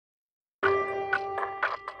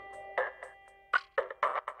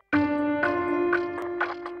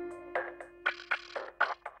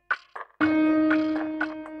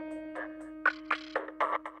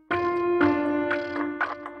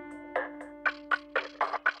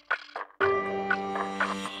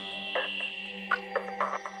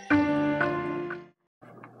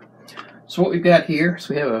So what we've got here is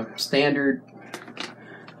we have a standard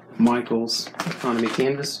Michaels economy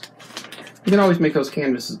canvas. You can always make those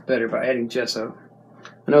canvases better by adding gesso.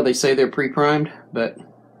 I know they say they're pre-primed, but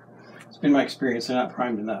it's been my experience they're not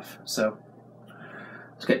primed enough. So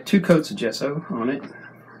it's got 2 coats of gesso on it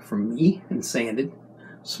from me and sanded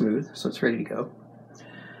smooth, so it's ready to go.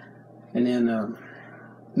 And then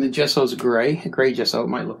the gesso is gray gesso. It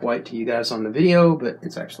might look white to you guys on the video, but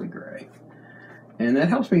it's actually gray. And that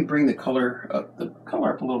helps me bring the color up a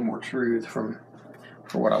little more true for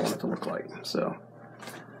what I want it to look like. So,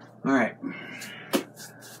 all right.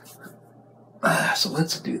 So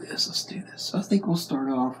let's do this. I think we'll start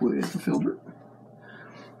off with the filter.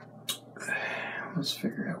 Let's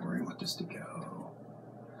figure out where we want this to go.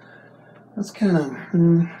 Let's kind of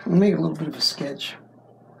make a little bit of a sketch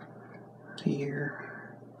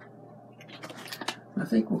here. I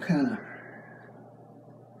think we'll kind of.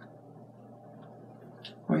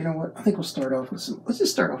 Well, you know what? I think we'll start off with some. Let's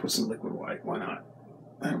just start off with some liquid white. Why not?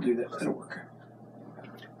 That'll do that. That'll work.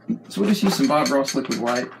 So we'll just use some Bob Ross liquid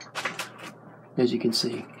white, as you can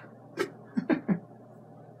see. All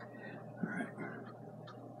right.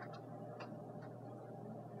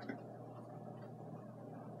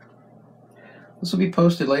 This will be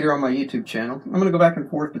posted later on my YouTube channel. I'm going to go back and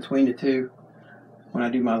forth between the two when I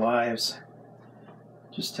do my lives,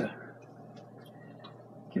 just to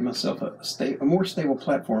give myself a more stable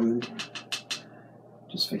platform than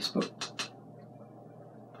just Facebook.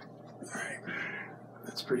 Alright,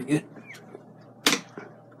 that's pretty good.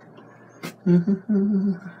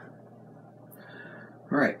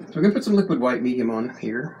 Alright, so we're going to put some liquid white medium on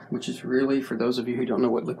here, which is really, for those of you who don't know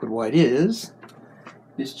what liquid white is,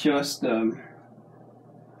 it's just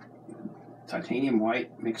titanium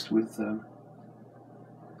white mixed with some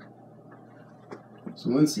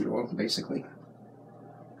linseed oil, basically.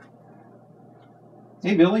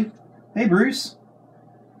 Hey, Billy. Hey, Bruce.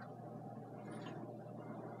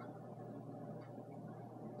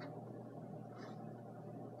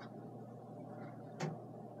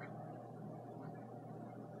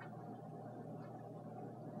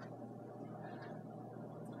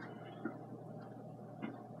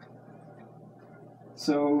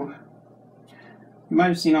 So, you might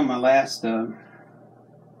have seen on my last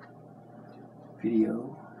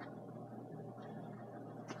video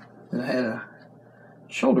that I had a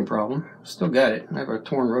shoulder problem. Still got it. I have a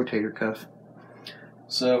torn rotator cuff.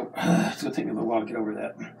 So it's going to take me a little while to get over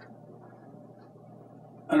that.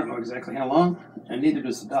 I don't know exactly how long, and neither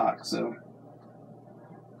does the doc, so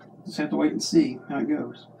just have to wait and see how it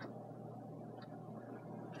goes.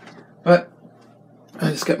 But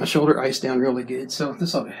I just got my shoulder iced down really good, so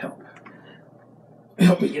this ought to help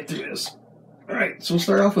me get through this. Alright, so we'll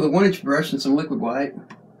start off with a 1-inch brush and some liquid white.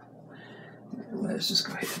 Let's just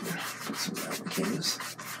go ahead and put some out on the canvas.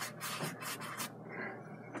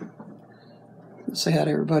 Say hi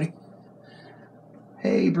to everybody.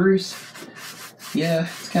 Hey, Bruce. Yeah,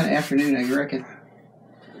 it's kind of afternoon, I reckon.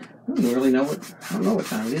 I don't really know I don't know what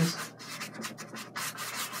time it is.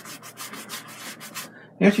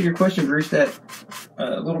 To answer your question, Bruce, that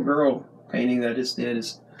little girl painting that I just did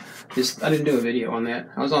is I didn't do a video on that.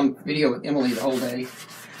 I was on video with Emily the whole day,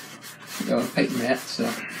 painting that. So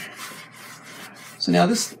now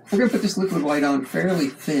we're going to put this liquid white on fairly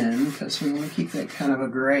thin because we want to keep that kind of a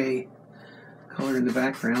gray color in the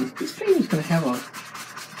background. This painting is going to have a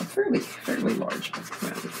fairly large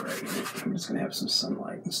amount of gray in it. I'm just going to have some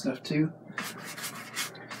sunlight and stuff too.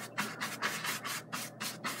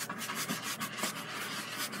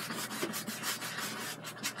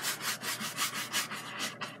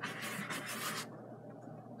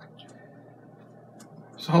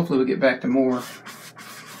 So hopefully we'll get back to more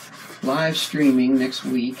live streaming next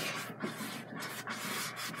week.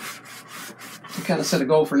 We kind of set a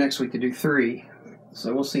goal for next week to do 3,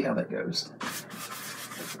 so we'll see how that goes.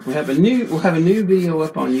 We'll have a new video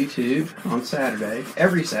up on YouTube on Saturday.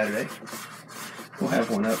 Every Saturday we'll have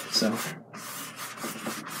one up. So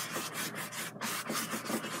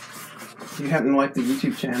if you happen to like the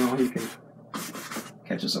YouTube channel, you can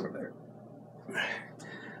catch us over there.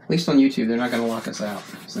 At least on YouTube, they're not going to lock us out.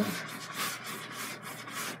 So.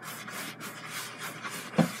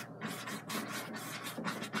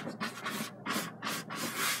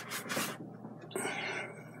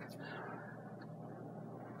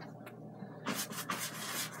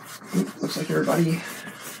 Looks like everybody,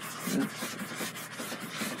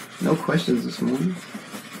 no questions this morning.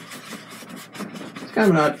 It's kind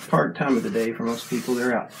of an odd time of the day for most people.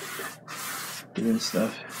 They're out doing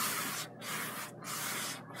stuff.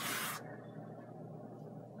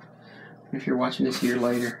 If you're watching this a year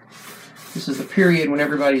later, This is the period when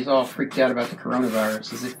everybody's all freaked out about the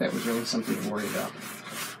coronavirus, as if that was really something to worry about.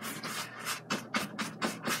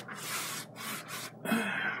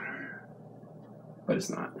 But it's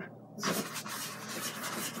not. So.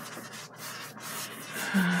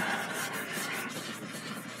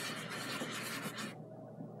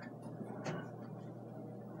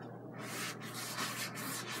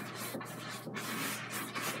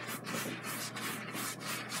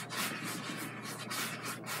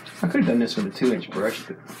 I could have done this with a 2-inch brush,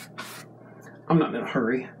 but I'm not in a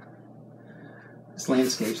hurry. This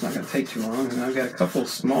landscape's not going to take too long, and I've got a couple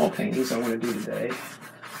small paintings I want to do today.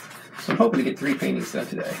 So I'm hoping to get 3 paintings done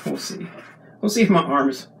today. We'll see. We'll see if my arm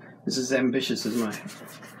is as ambitious as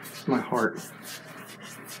my heart.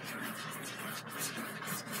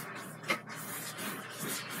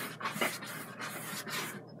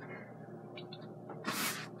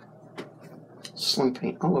 Sling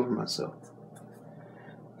paint all over myself.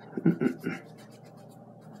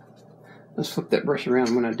 Let's flip that brush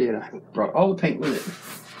around. When I did, I brought all the paint with it.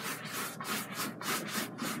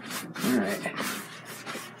 Alright.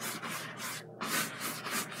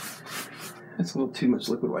 That's a little too much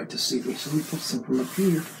liquid white to suit me, so let me pull some from up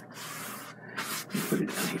here and put it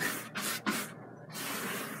down here.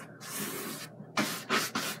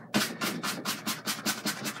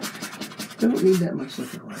 Don't need that much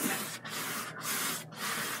liquid white.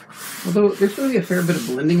 Although there's going to be a fair bit of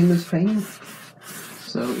blending in this painting,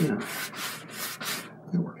 so, you know,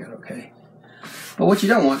 it'll work out okay. But what you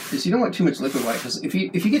don't want is you don't want too much liquid white, because if you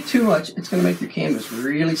get too much, it's going to make your canvas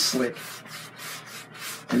really slick,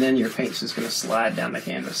 and then your paint's just going to slide down the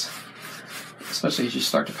canvas, especially as you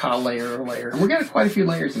start to pile layer over layer. And we've got quite a few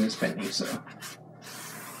layers in this painting, so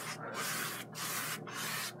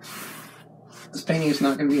this painting is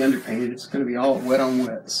not going to be underpainted. It's going to be all wet on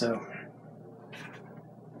wet, so.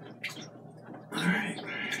 Alright.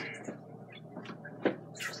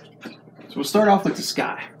 So we'll start off with the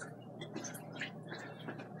sky.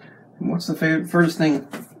 And what's the furthest thing?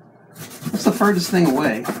 What's the furthest thing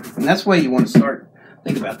away? And that's the way you want to start.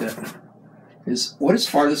 Think about that. Is what is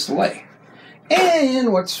farthest away?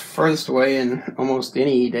 And what's farthest away in almost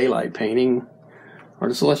any daylight painting are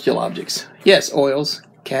the celestial objects. Yes, oils,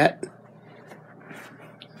 cat.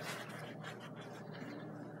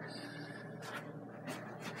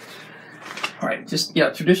 Alright, just,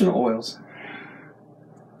 yeah, traditional oils.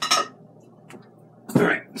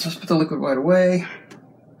 Alright, so let's put the liquid white away.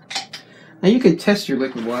 Now you can test your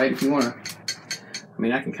liquid white if you want to. I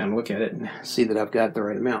mean, I can kind of look at it and see that I've got the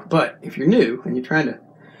right amount. But if you're new and you're trying to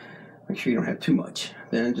make sure you don't have too much,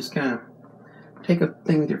 then just kind of take a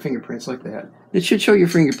thing with your fingerprints like that. It should show your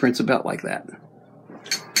fingerprints about like that.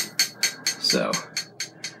 So,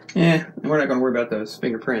 yeah, we're not going to worry about those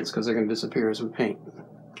fingerprints because they're going to disappear as we paint.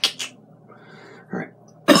 Alright.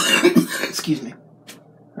 Excuse me.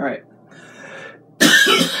 Alright.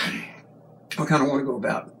 I kind of want to go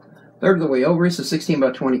about a third of the way over. It's a 16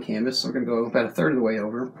 by 20 canvas, so we're going to go about a third of the way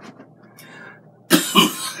over.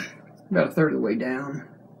 About a third of the way down.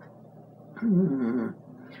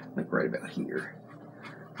 Like right about here.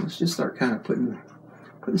 Let's just start kind of putting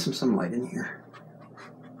some sunlight in here.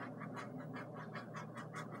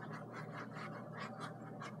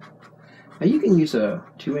 Now you can use a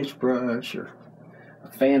 2-inch brush or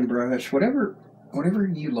a fan brush, whatever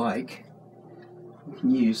you like, you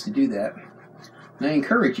can use to do that. And I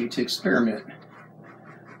encourage you to experiment.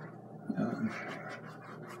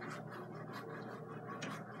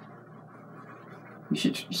 You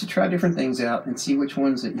should try different things out and see which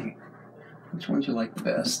ones you like the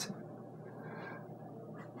best.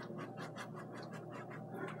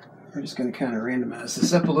 We're just going to kind of randomize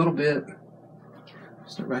this up a little bit.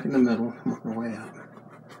 Start right in the middle, work our way out.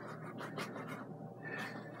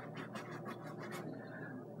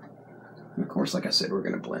 And of course, like I said, we're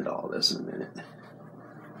going to blend all this in a minute.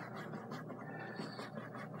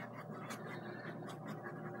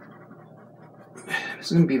 It's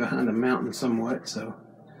going to be behind the mountain somewhat, so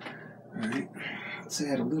alright, let's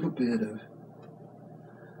add a little bit of,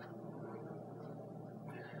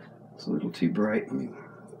 it's a little too bright. Let me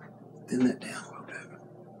thin that down a little bit.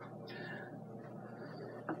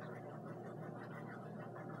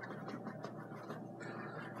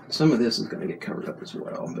 Some of this is going to get covered up as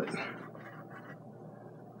well, but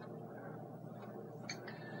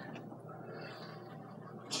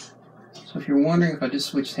so if you're wondering if I just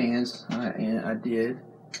switched hands, I did.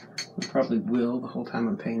 I probably will the whole time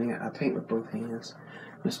I'm painting. I paint with both hands,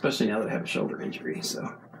 especially now that I have a shoulder injury. So,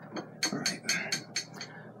 all right.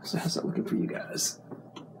 So how's that looking for you guys?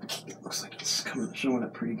 Looks like it's showing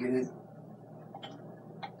up pretty good.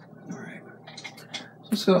 All right.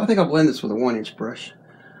 So I think I'll blend this with a 1-inch brush.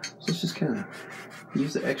 So let's just kind of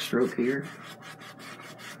use the X stroke here.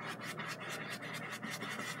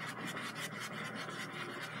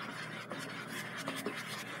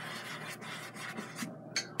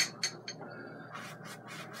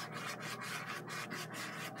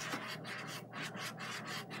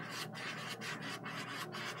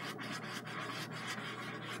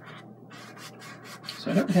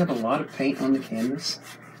 So I don't have a lot of paint on the canvas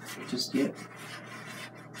just yet.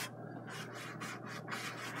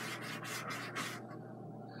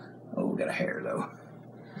 Oh, we got a hair though.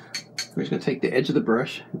 We're just going to take the edge of the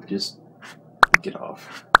brush and just get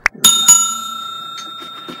off. There we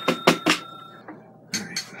go.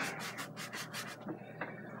 Alright.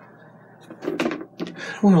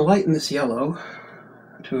 I want to lighten this yellow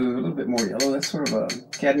to a little bit more yellow. That's sort of a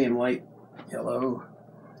cadmium light yellow.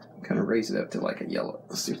 Kind of raise it up to like a yellow.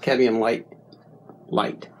 Let's do cadmium light.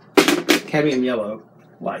 Cadmium yellow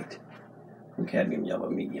light. And cadmium yellow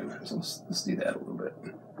medium. So let's do that a little bit.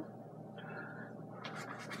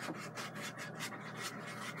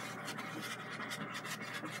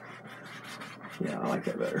 Yeah, I like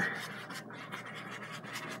that better.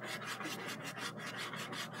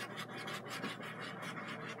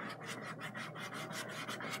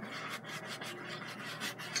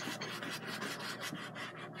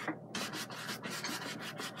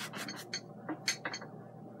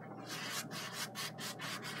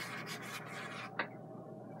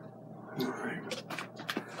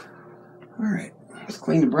 All right, let's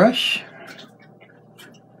clean the brush.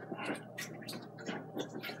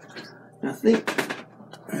 I think,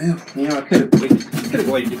 well, you know, I could have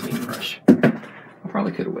waited to clean the brush. I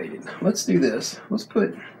probably could have waited. Let's do this. Let's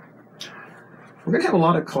put, we're going to have a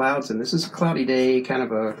lot of clouds, and this is a cloudy day, kind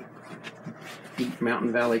of a deep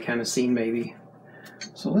mountain valley kind of scene maybe.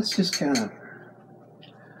 So let's just kind of,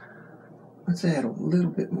 let's add a little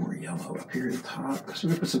bit more yellow up here at the top. So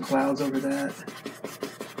we're going to put some clouds over that.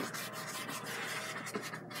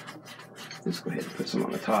 Let's go ahead and put some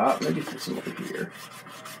on the top, maybe put some over here.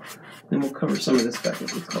 Then we'll cover some of this back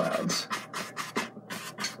up with clouds.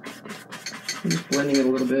 I'm just blending it a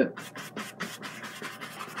little bit.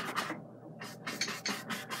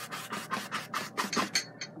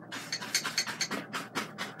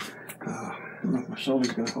 I don't know if my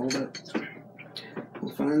shoulder's going to hold it.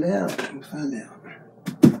 We'll find out. We'll find out.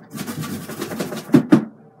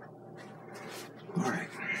 All right.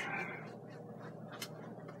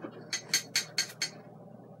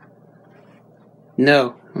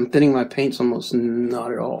 No, I'm thinning my paints almost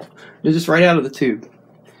not at all. They're just right out of the tube.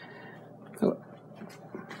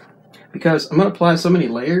 Because I'm going to apply so many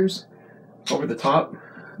layers over the top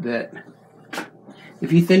that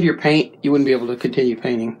if you thinned your paint, you wouldn't be able to continue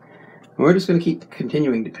painting. And we're just going to keep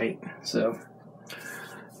continuing to paint. So,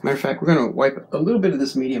 matter of fact, we're going to wipe a little bit of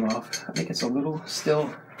this medium off. I think it's still a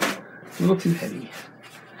little too heavy.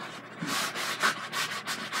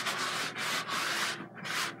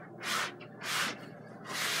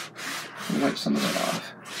 I'll wipe some of that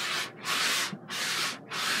off.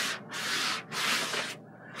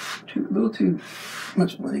 A little too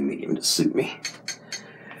much blending medium to suit me.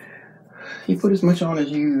 You put as much on as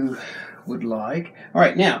you would like. All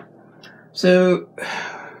right, now, so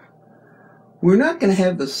we're not going to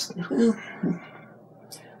have this. Well,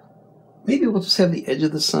 maybe we'll just have the edge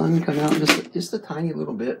of the sun come out just a tiny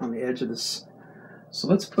little bit on the edge of this. So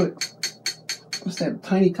let's have a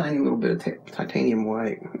tiny little bit of titanium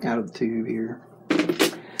white out of the tube here.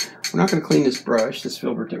 We're not going to clean this brush, this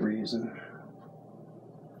filbert that we're using.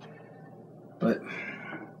 But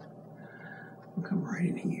we'll come right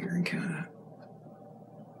in here and kind of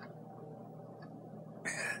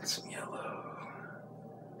add some yellow.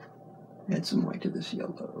 Add some white to this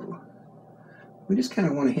yellow. We just kind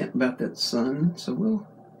of want to hint about that sun, so we'll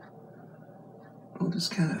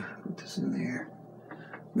just kind of put this in there.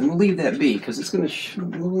 Then we'll leave that be because it's going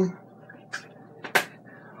to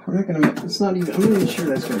we're not going to, it's not even, I'm not even sure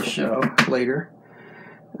that's going to show later,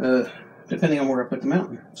 depending on where I put the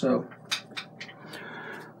mountain. So,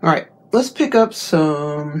 alright, let's pick up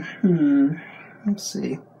some, let's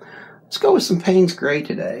see. Let's go with some Payne's Gray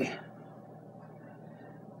today.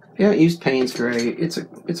 If you haven't used Payne's Gray, it's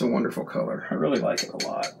a wonderful color. I really like it a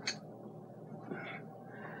lot.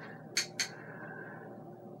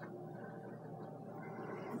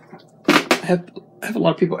 I have a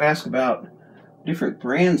lot of people ask about different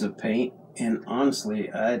brands of paint, and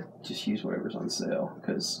honestly, I just use whatever's on sale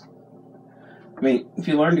because, I mean, if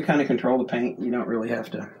you learn to kind of control the paint, you don't really have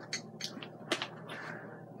to.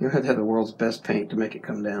 You don't have to have the world's best paint to make it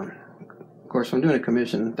come down. Of course, if I'm doing a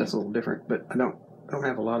commission, that's a little different, but I don't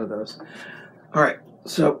have a lot of those. All right,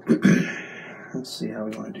 so let's see how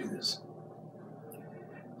we want to do this.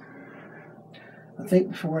 I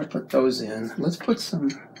think before I put those in, let's put some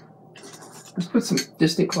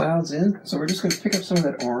distant clouds in. So we're just going to pick up some of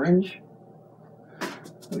that orange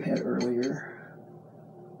we had earlier.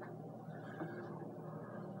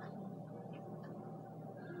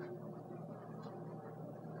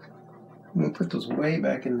 I'm going to put those way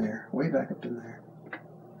back in there, way back up in there.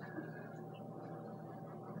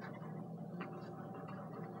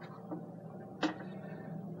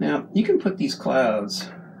 Now, you can put these clouds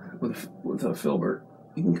with a filbert.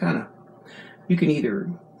 You can either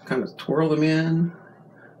kind of twirl them in,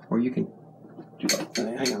 or you can do like,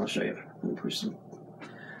 hang on, I'll show you. Let me push some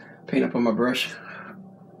paint up on my brush.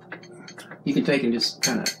 You can take and just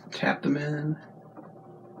kind of tap them in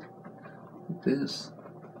like this.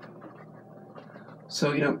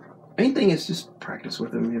 So, you know, main thing is just practice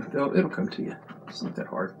with them. It'll come to you. It's not that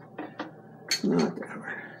hard. Not that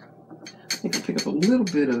hard. I think I'll pick up a little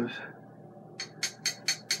bit of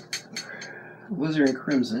Alizarin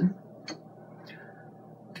Crimson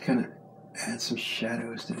to kind of add some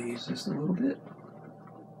shadows to these just a little bit.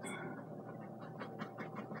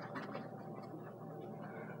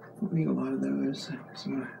 Don't need a lot of those. So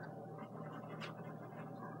I'm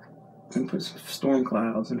going to put some storm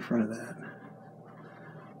clouds in front of that.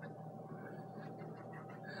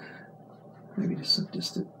 Maybe just some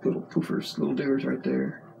distant little poofers, little doers right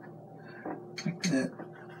there. Like that.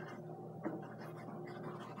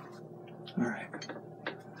 Alright.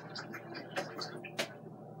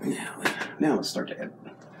 Now let's start to add.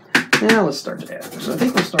 So I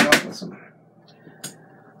think we'll start off with some.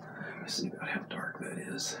 Let me see about how dark that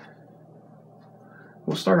is.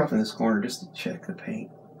 We'll start off in this corner just to check the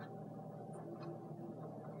paint.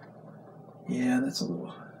 Yeah, that's a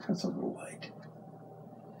little light.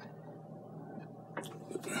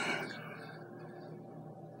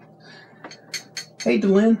 Hey,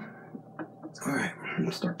 Delin. All right, I'm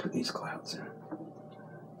gonna start putting these clouds in.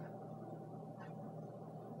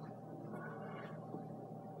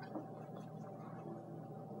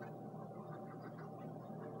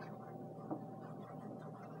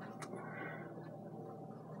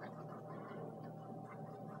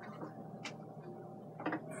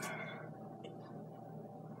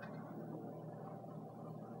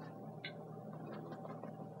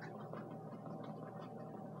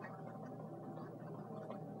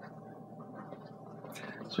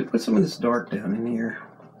 So we put some of this dark down in here.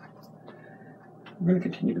 We're going to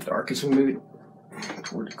continue the dark as we move it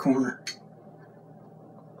toward the corner.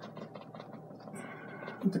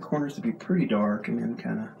 I want the corners to be pretty dark and then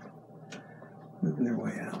kind of moving their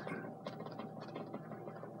way out.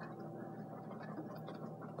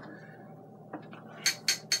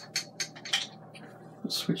 We'll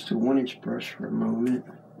switch to a 1-inch brush for a moment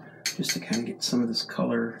just to kind of get some of this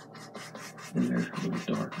color in there a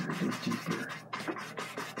little darker, a little deeper.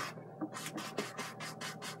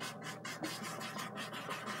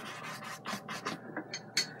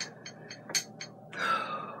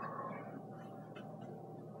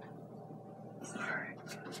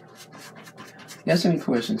 If you have any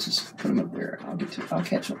questions, just put them up there. I'll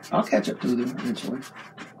catch up to them eventually.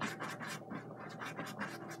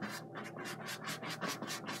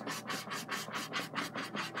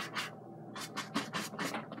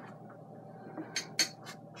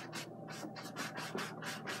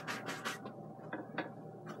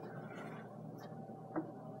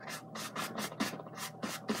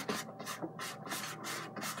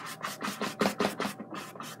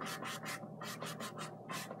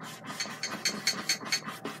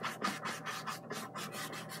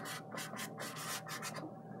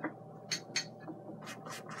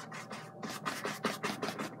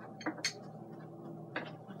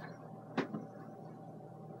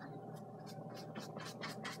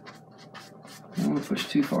 I don't want to push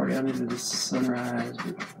too far down into the sunrise,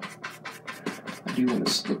 but I do want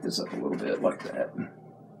to split this up a little bit like that.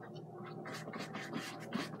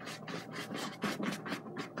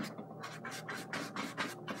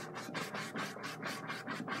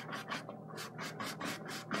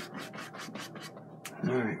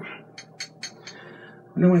 Alright.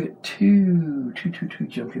 I don't want to get too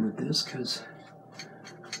jumpy with this because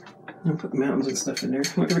I'm going to put mountains and stuff in there.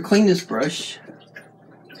 I'm going to clean this brush.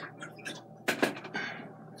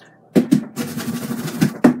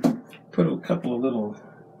 Put a couple of little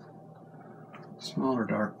smaller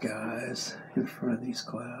dark guys in front of these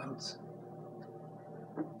clouds.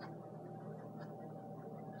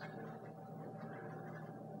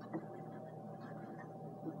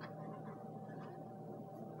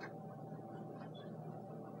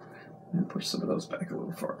 And push some of those back a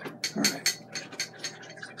little farther. Alright.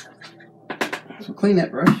 So clean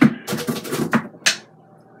that brush.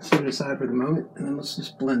 Set it aside for the moment, and then let's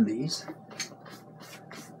just blend these.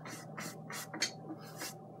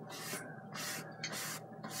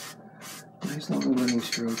 long running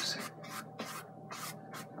strokes.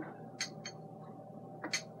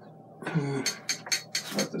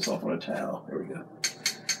 Let's wipe this off on a towel. There we go.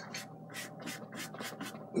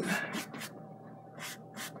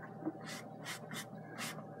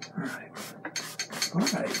 Alright.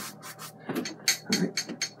 Alright. Alright.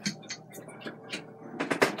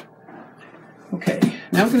 Okay,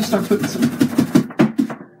 now we're going to start putting some.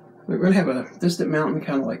 We're going to have a distant mountain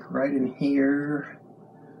kind of like right in here.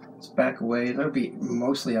 Let's back away. That'll be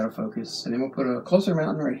mostly out of focus. And then we'll put a closer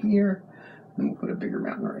mountain right here. Then we'll put a bigger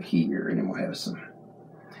mountain right here. And then we'll have some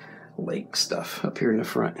lake stuff up here in the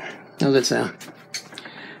front. How's that sound?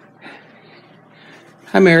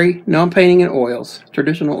 Hi, Mary. No, I'm painting in oils.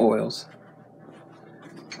 Traditional oils.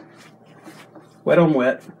 Wet on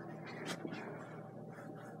wet.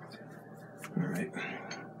 All right.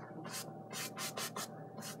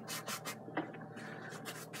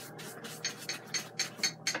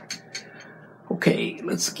 Okay,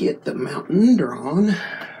 let's get the mountain drawn.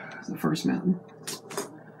 That's the first mountain.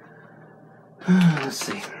 Let's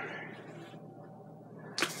see.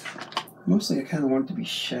 Mostly I kind of want it to be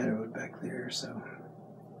shadowed back there, so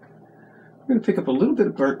I'm going to pick up a little bit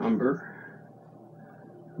of burnt umber,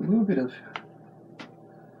 a little bit of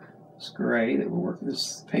this gray that we're working,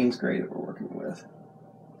 this Payne's gray that we're working with.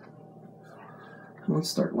 And let's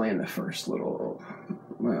start laying the first little,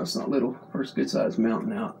 well, it's not little, first good sized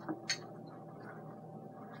mountain out.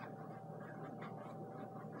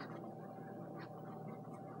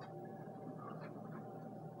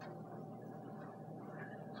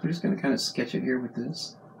 So we're just going to kind of sketch it here with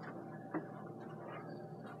this.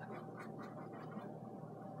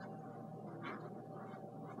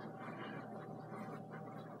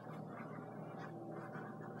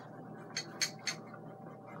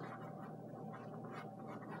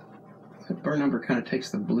 That burnt umber kind of takes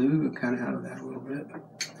the blue kind of out of that a little bit,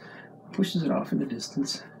 pushes it off in the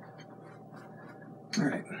distance. All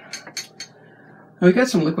right. Now we got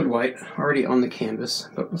some liquid white already on the canvas,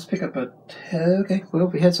 but let's pick up a, okay, well,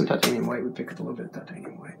 if we had some titanium white, we'd pick up a little bit of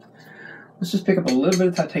titanium white. Let's just pick up a little bit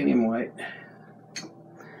of titanium white.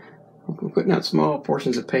 We're putting out small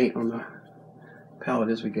portions of paint on the palette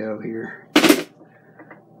as we go here. So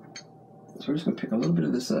we're just going to pick a little bit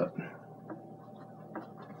of this up.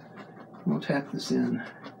 We'll tap this in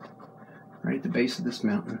right at the base of this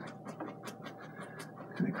mountain.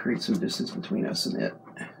 Kind of create some distance between us and it.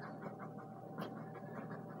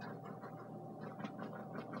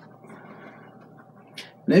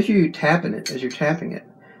 And as you're tapping it,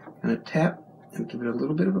 kind of tap and give it a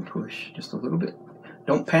little bit of a push, just a little bit.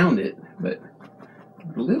 Don't pound it, but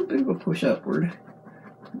give it a little bit of a push upward.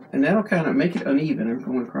 And that'll kind of make it uneven and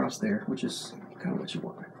going across there, which is kind of what you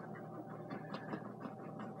want.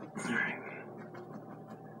 All right.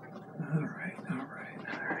 All right, all right,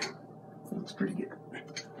 all right. That looks pretty good.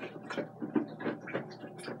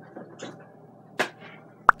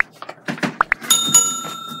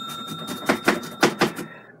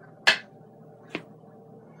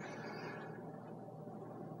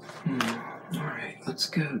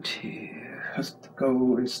 Let's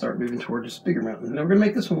go and start moving toward this bigger mountain. Now we're going to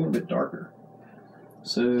make this one a little bit darker.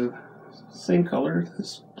 So, same color,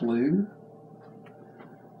 this blue,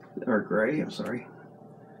 or gray, I'm sorry,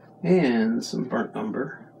 and some burnt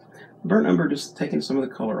umber. Burnt umber just taking some of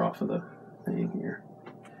the color off of the thing here.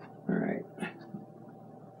 Alright.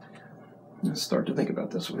 Let's start to think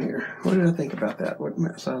about this one here. What did I think about that?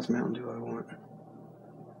 What size mountain do I want?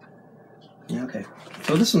 Yeah, okay.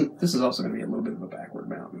 So this is also going to be a little bit of a backward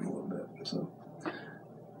mountain, a little bit. So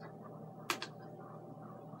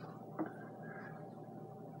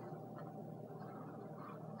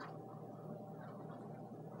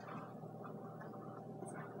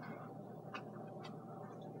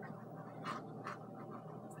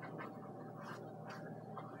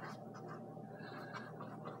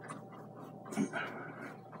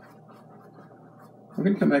we're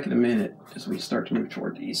going to come back in a minute as we start to move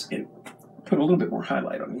toward these and put a little bit more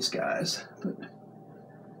highlight on these guys, but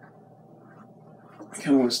I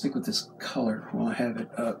kind of want to stick with this color while I have it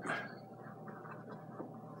up.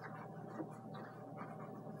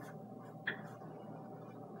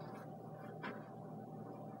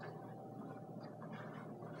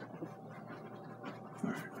 All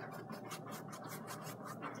right.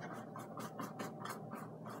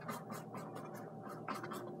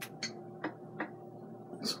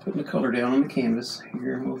 Just putting the color down on the canvas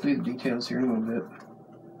here, and we'll do the details here in a little bit.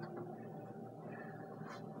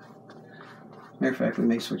 Matter of fact, we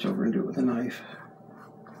may switch over and do it with a knife.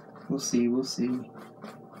 We'll see, we'll see.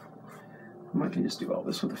 I might just do all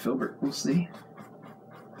this with a filbert, we'll see.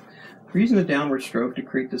 We're using a downward stroke to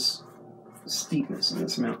create this steepness in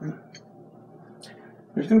this mountain.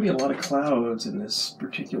 There's going to be a lot of clouds in this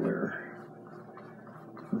particular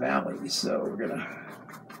valley, so we're going to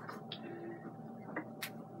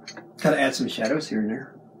kind of add some shadows here and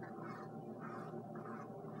there.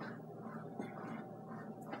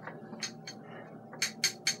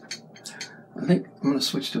 I think I'm going to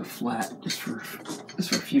switch to a flat just for a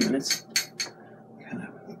few minutes. Kind of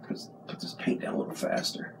put this paint down a little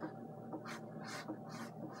faster.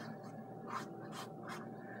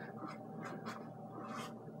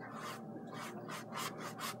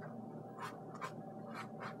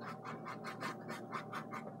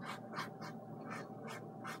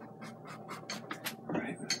 All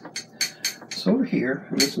right. So over here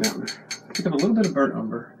in this mountain, pick up a little bit of burnt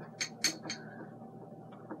umber.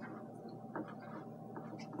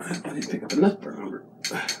 I didn't pick up enough burnt umber.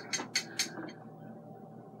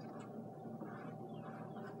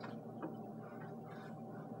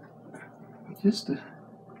 Just to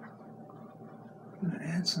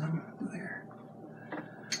add some there.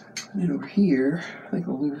 And then over here, I think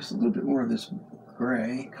we'll lose a little bit more of this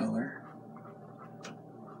gray color. A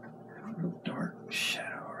real dark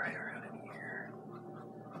shadow right around in here.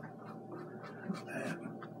 Like that.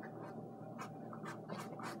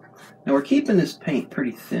 Now we're keeping this paint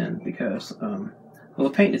pretty thin because, well,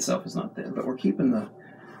 the paint itself is not thin, but we're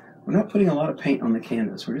not putting a lot of paint on the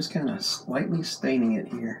canvas. We're just kind of slightly staining it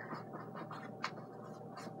here.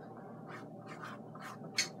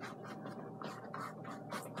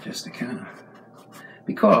 Just to kind of,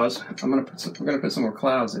 because we're gonna put some more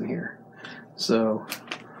clouds in here. So,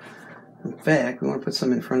 in fact, we want to put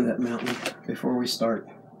some in front of that mountain before we start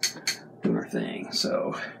doing our thing.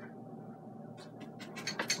 So,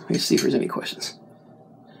 let me see if there's any questions.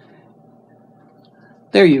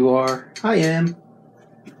 There you are. I am.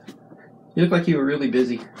 You look like you were really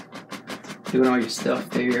busy doing all your stuff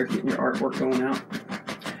there, getting your artwork going out.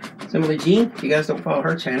 So Emily Jean, if you guys don't follow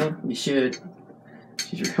her channel, you should.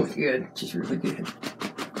 She's really good. She's really good.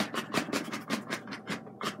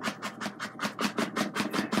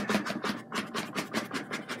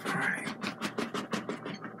 Alright.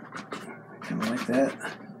 Kind of like that.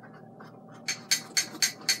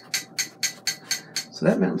 So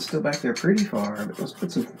that mountain's still back there pretty far, but let's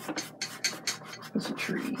put some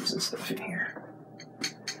trees and stuff in here.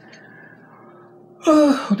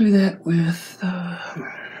 I'll do that with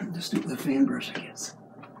just do it with a fan brush, I guess.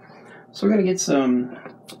 So we're going to get some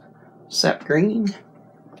sap green.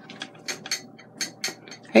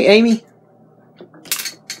 Hey, Amy.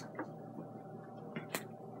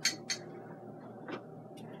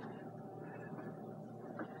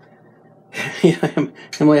 Yeah,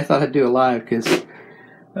 Emily, I thought I'd do a live because,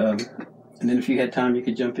 and then if you had time, you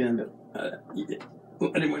could jump in, but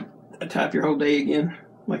I didn't want to type your whole day again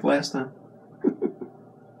like last time.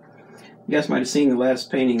 You guys might have seen the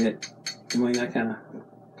last painting that Emily and I kind of,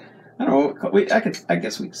 I don't know, I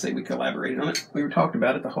guess we could say we collaborated on it. We were talking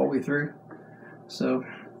about it the whole way through. So,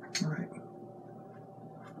 all right.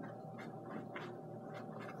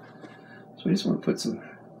 So we just want to put a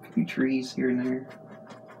few trees here and there.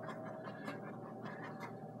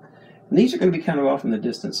 And these are going to be kind of off in the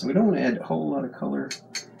distance, so we don't want to add a whole lot of color.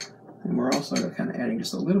 And we're also kind of adding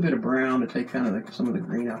just a little bit of brown to take kind of some of the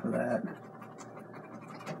green out of that.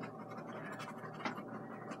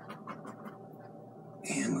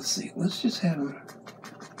 And let's see, let's just have them,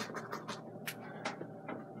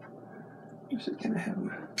 just kind of have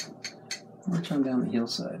them march on down the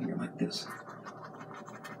hillside here like this.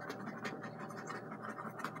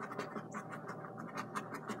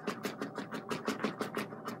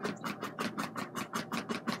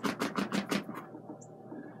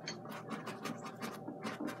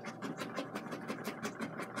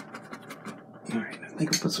 Alright, I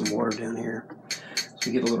think I'll put some water down here. As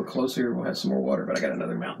we get a little closer, we'll have some more water, but I got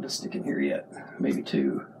another mountain to stick in here yet. Maybe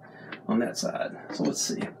two on that side. So let's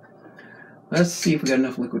see. Let's see if we got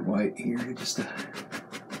enough liquid white here just to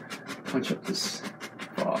punch up this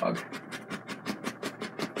fog.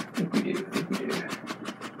 I think we do.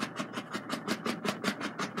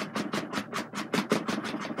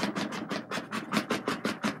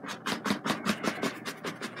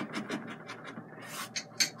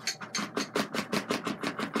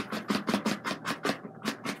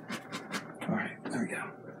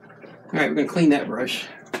 Alright, we're going to clean that brush.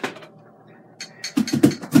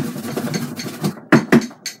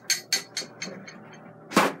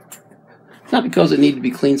 Not because it needed to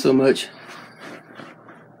be cleaned so much.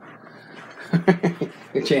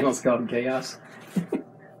 Your channel's called Chaos.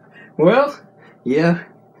 Well, yeah,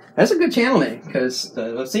 that's a good channel name because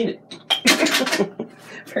I've seen it.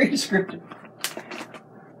 Very descriptive.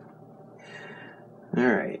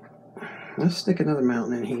 Alright, let's stick another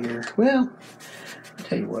mountain in here. Well,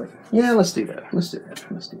 tell you what. Yeah, let's do that. Let's do that.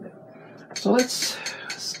 Let's do that. So let's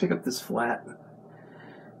pick up this flat.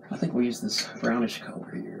 I think we'll use this brownish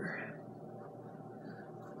color here.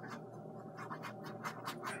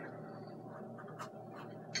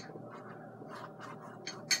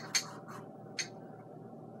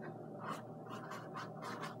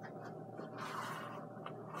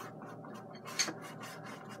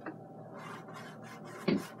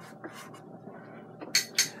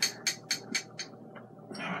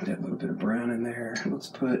 Got a little bit of brown in there. Let's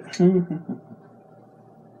put.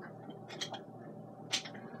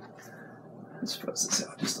 Let's fuzz this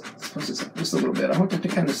out just a little bit. I want it to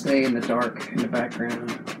kind of stay in the dark in the background.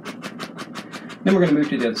 Then we're going to move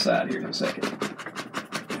to the other side here in a second.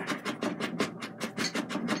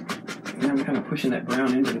 Now I'm kind of pushing that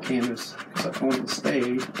brown into the canvas because I want it to stay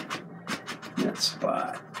in that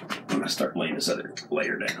spot when I start laying this other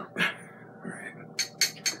layer down.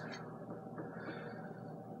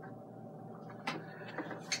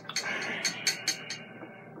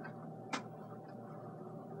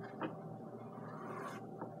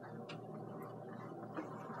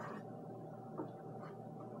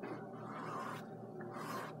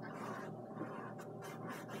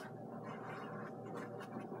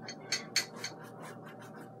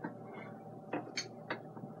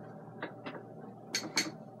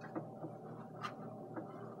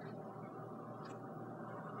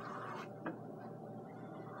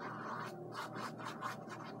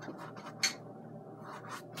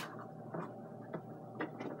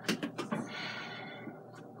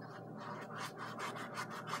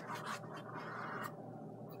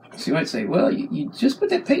 So you might say, well, you just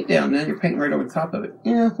put that paint down, then you're painting right over the top of it.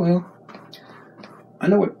 Yeah, well, I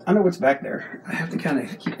know what's back there. I have to kind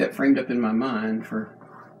of keep that framed up in my mind for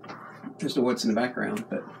as to what's in the background.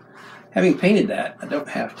 But having painted that, I don't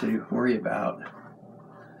have to worry about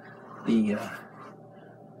the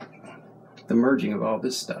merging of all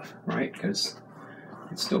this stuff, right? Because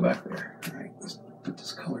it's still back there. All right, let's put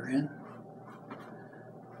this color in,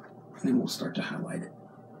 and then we'll start to highlight it.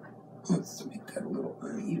 Let's make that a little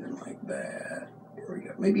uneven like that. There we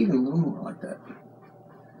go. Maybe even a little more like that.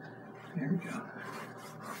 There we go.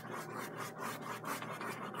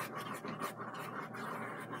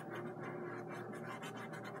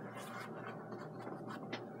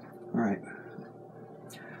 All right.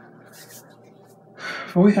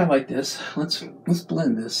 Before we highlight this, let's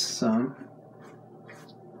blend this some.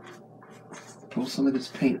 Pull some of this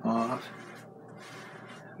paint off.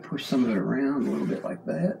 Push some of it around a little bit like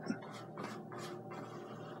that.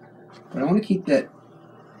 But I want to keep that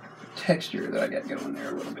texture that I got going there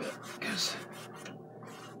a little bit, because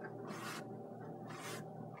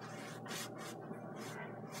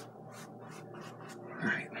all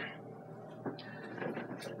right.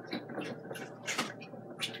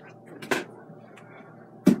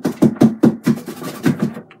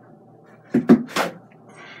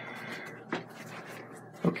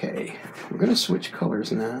 Okay, we're going to switch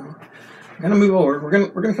colors now. We're going to move over. We're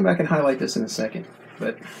going to come back and highlight this in a second,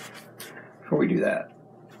 but before we do that,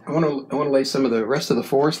 I want to lay some of the rest of the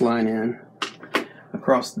forest line in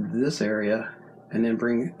across this area, and then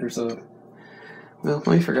well, let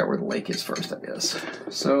me figure out where the lake is first, I guess.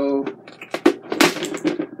 So I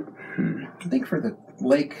think for the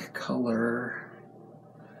lake color,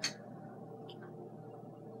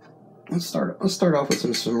 let's start off with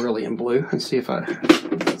some cerulean blue and see if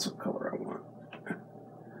that's what color I want.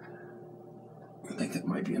 I think that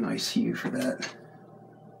might be a nice hue for that.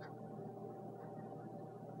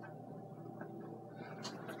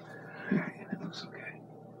 Okay.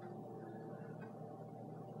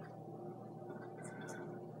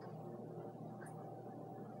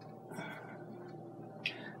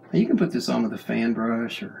 Now you can put this on with a fan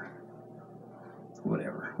brush or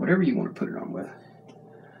whatever you want to put it on with.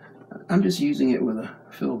 I'm just using it with a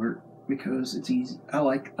filbert because it's easy. I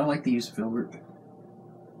like to use a filbert.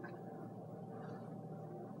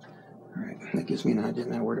 All right, that gives me an idea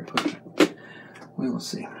now where to put it. Well, let's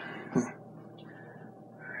see.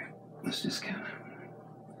 Let's just kind of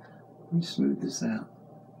smooth this out.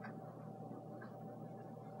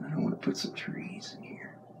 I don't want to put some trees in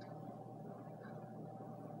here.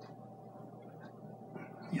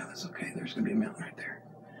 Yeah, that's okay. There's going to be a mountain right there.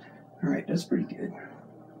 All right, that's pretty good.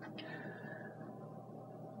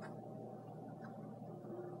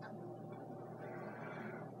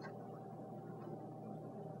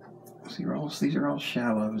 So these are all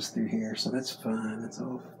shallows through here, so that's fine. That's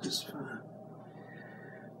all just fine.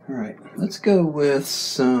 All right, let's go with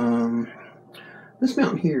some. This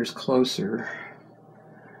mountain here is closer,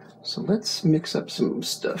 so let's mix up some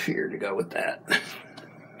stuff here to go with that.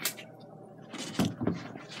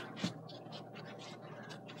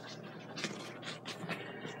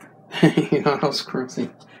 You're not all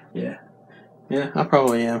scrunchy. Yeah. Yeah, I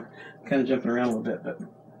probably am. Kind of jumping around a little bit, but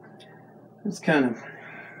it's kind of...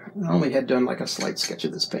 I only had done like a slight sketch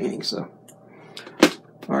of this painting, so...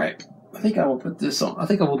 Alright, I think I will put this on. I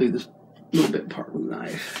think I will do this little bit part with the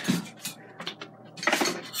knife.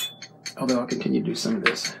 Although I'll continue to do some of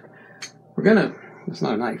this. We're gonna... It's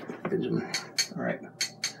not a knife, Benjamin. Alright.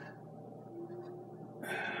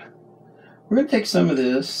 We're gonna take some of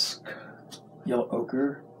this yellow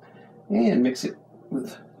ochre and mix it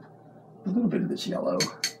with a little bit of this yellow.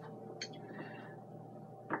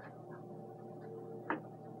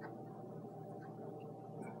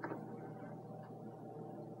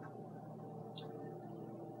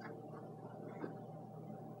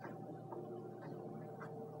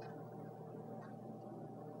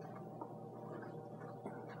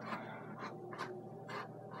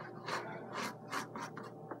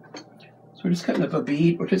 So we're just cutting up a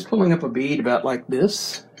bead. We're just pulling up a bead about like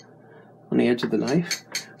this on the edge of the knife.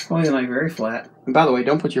 Pulling the knife very flat. And by the way,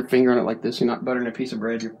 don't put your finger on it like this. You're not buttering a piece of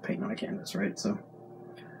bread. You're painting on a canvas, right? So,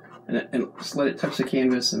 and just let it touch the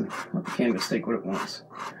canvas and let the canvas take what it wants.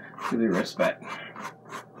 Give the rest back.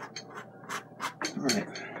 All right.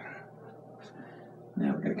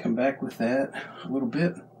 Now we're going to come back with that a little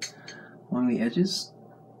bit along the edges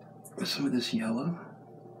with some of this yellow.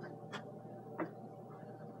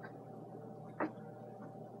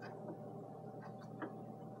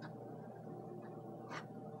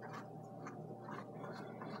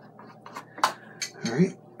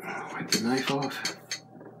 Alright, wipe the knife off.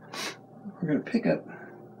 We're going to pick up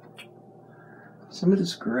some of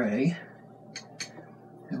this gray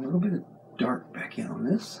and a little bit of dark back in on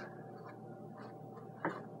this.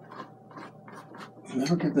 And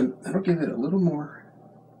that'll give it a little more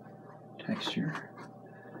texture.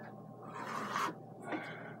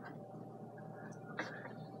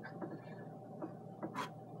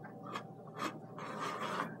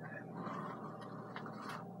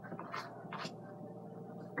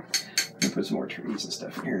 Put some more trees and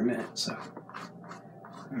stuff in here in a minute, so.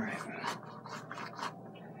 Alright.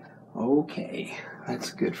 Okay.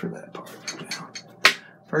 That's good for that part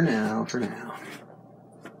for now. For now.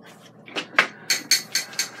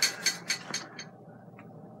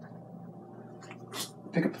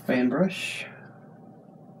 Pick up a fan brush.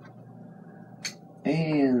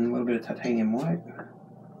 And a little bit of titanium white.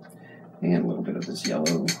 And a little bit of this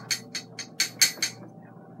yellow.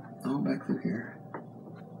 All back through here.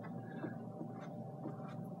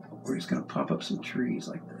 We're just going to pop up some trees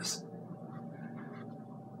like this.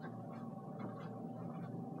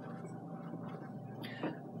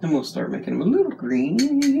 Then we'll start making them a little green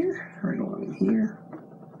in here, right along in here.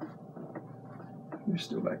 They're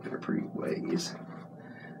still back there pretty ways.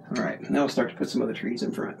 Alright, now we'll start to put some other trees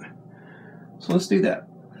in front. So let's do that.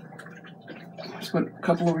 Let's put a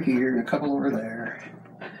couple over here and a couple over there.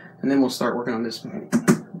 And then we'll start working on this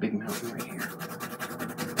big mountain right here.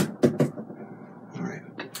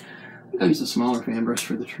 I use a smaller fan brush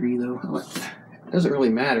for the tree though. It doesn't really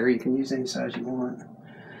matter. You can use any size you want.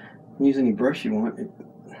 You can use any brush you want.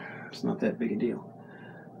 It's not that big a deal.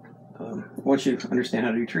 Once you understand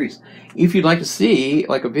how to do trees. If you'd like to see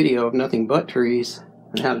like a video of nothing but trees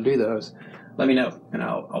and how to do those, let me know and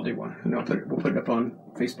I'll do one. And we'll put it up on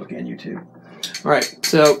Facebook and YouTube. All right,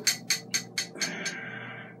 so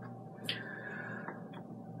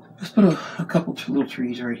let's put a couple little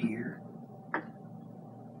trees right here.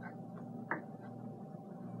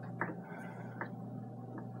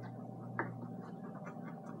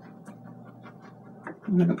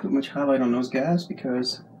 I'm not going to put much highlight on those guys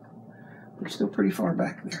because they're still pretty far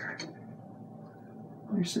back there.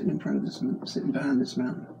 They're sitting in front of this, sitting behind this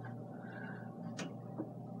mountain.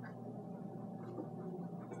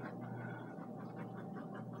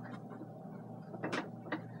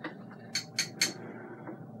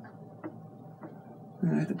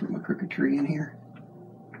 I have to put my crooked tree in here.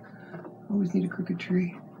 Always need a crooked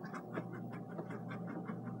tree.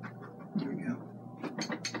 There we go.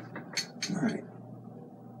 All right.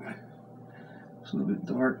 It's a little bit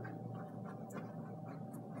dark.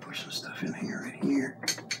 Push some stuff in here, right here.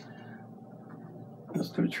 Let's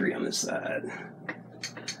put a tree on this side.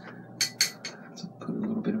 Let's put a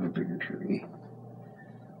little bit of a bigger tree.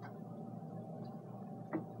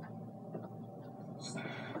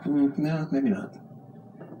 No, maybe not.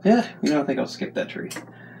 Yeah, I think I'll skip that tree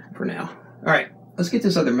for now. All right, let's get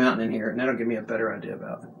this other mountain in here, and that'll give me a better idea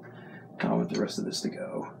about how I want the rest of this to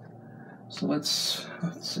go. So let's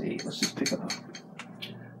see. Let's just pick up a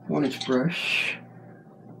 1-inch brush,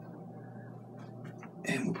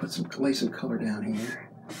 and we'll lay some color down here.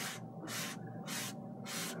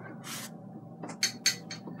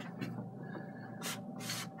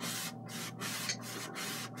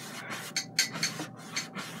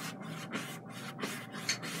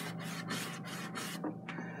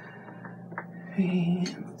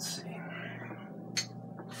 And let's see.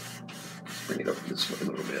 Bring it over this way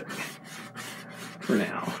a little bit for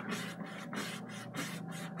now.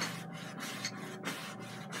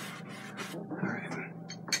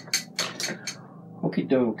 Okie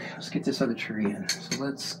doke, let's get this other tree in. So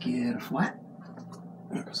let's get a flat,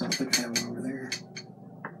 because I don't think I have one over there.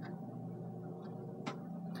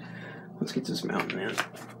 Let's get this mountain in.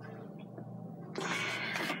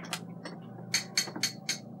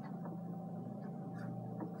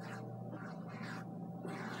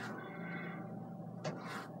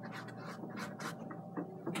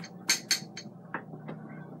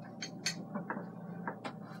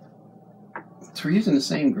 So we're using the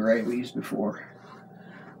same gray we used before.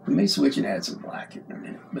 We may switch and add some black in a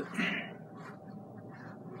minute, but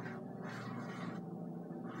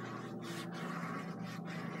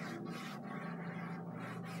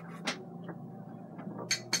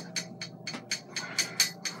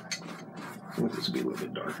I want this to be a little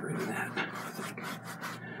bit darker than that, I think.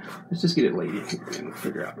 Let's just get it laid in here and we'll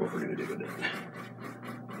figure out what we're going to do with it.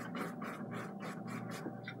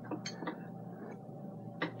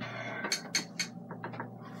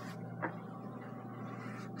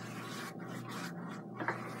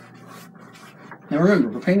 Now remember,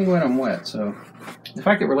 we're painting wet on wet, so the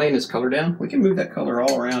fact that we're laying this color down, we can move that color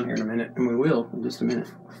all around here in a minute, and we will in just a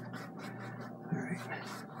minute. Alright.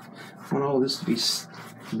 I want all of this to be steep.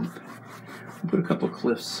 We'll put a couple of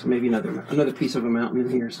cliffs, maybe another piece of a mountain in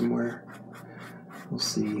here somewhere. We'll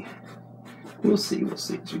see. We'll see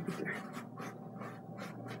as we get there.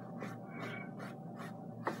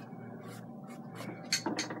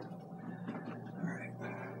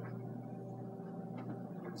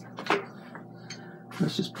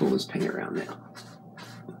 Let's just pull this paint around now.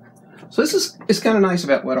 So it's kind of nice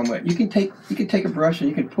about wet on wet. You can take a brush and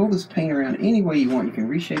you can pull this paint around any way you want. You can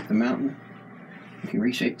reshape the mountain. You can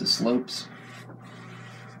reshape the slopes.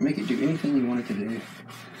 Make it do anything you want it to do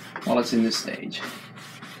while it's in this stage.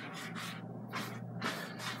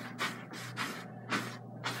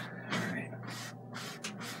 All right.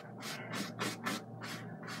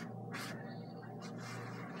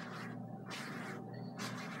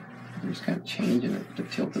 I'm just kind of changing the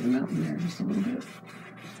tilt of the mountain there just a little bit.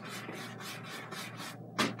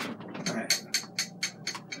 All right.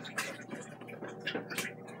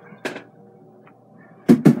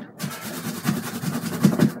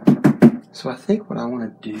 So I think what I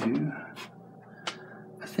want to do,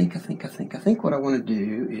 I think what I want to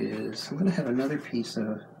do is I'm going to have another piece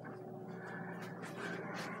of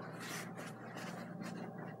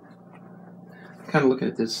kind of looking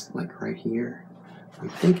at this like right here. I'm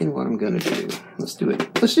thinking what I'm going to do. Let's do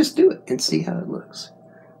it. Let's just do it and see how it looks.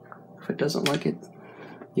 If it doesn't like it,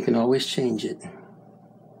 you can always change it.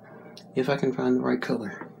 If I can find the right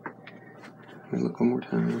color. Let me look one more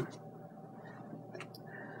time.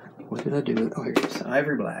 What did I do? Oh, here it is.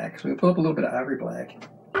 Ivory black. So we can pull up a little bit of ivory black.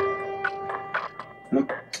 And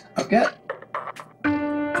I've got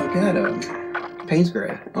Payne's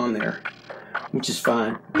Gray on there, which is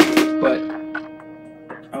fine. But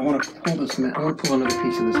I want to pull this. I want to pull another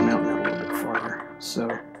piece of this mountain out a little bit farther. So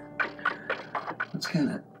let's kind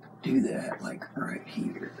of do that, like right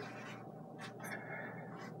here.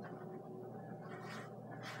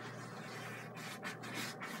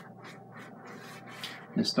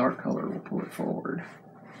 This dark color will pull it forward.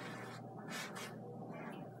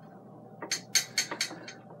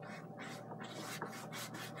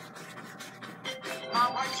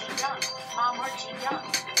 Mom, where'd you go? Mom, where'd you go?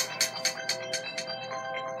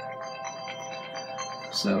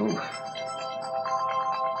 So, all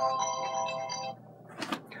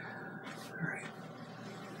right.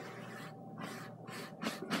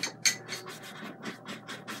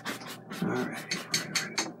 All right.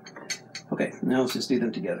 Okay, now let's just do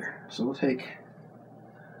them together. So we'll take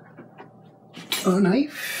a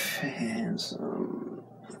knife and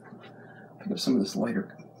pick up some of this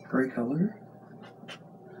lighter gray color.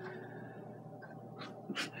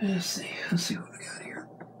 Let's see what we got here.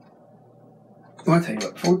 Well, I'll tell you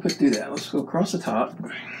what, before we do that, let's go across the top.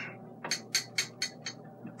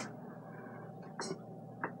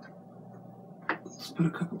 Let's put a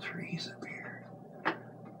couple trees up here.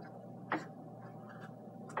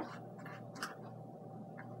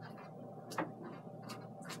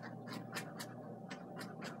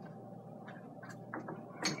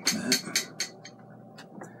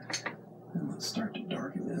 And let's start to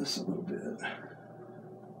darken this a little bit.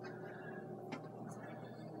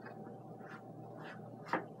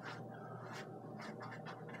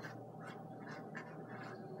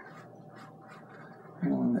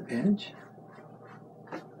 Along the edge,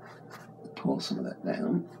 pull some of that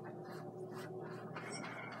down.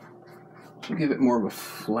 will give it more of a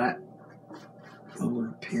flat lower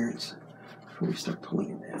appearance before we start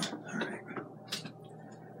pulling it down. All right.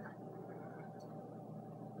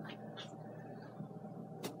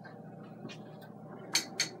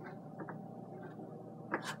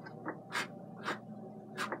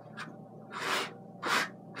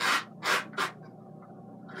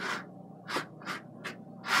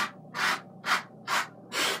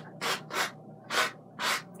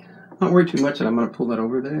 Not worry too much that I'm going to pull that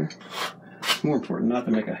over there. It's more important not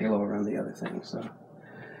to make a halo around the other thing. So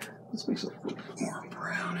let's mix it a little bit more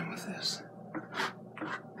brown in with this.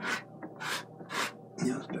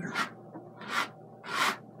 Yeah, that's better.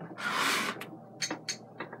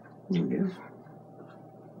 There we go.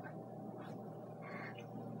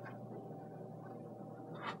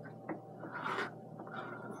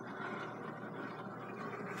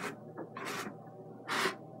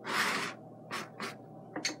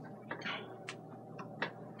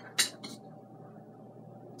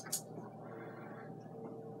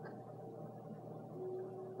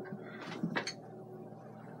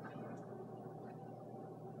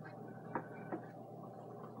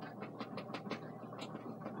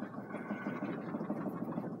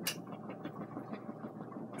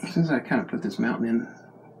 Since I kind of put this mountain in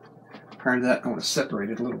prior to that, I want to separate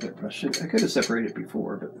it a little bit, but I could have separated it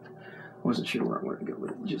before, but I wasn't sure where I wanted to go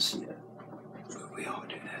with it just yet. But we all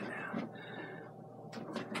do that now.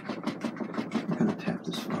 I'm going to tap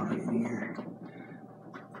this fly in here.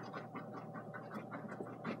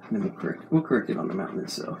 And then we'll correct it on the mountain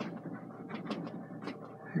itself.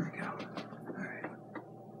 Here we go.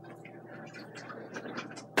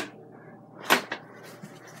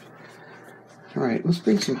 All right, let's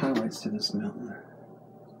bring some highlights to this mountain,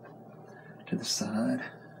 to the side.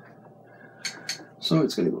 So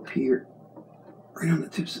it's going to go up here, right on the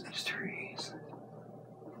tips of these trees.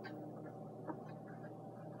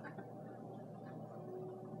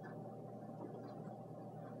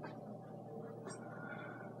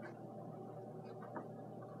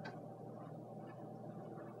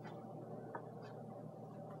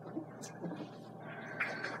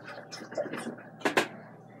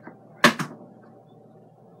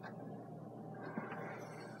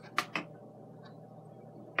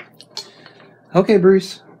 Okay,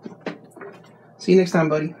 Bruce. See you next time,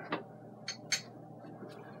 buddy.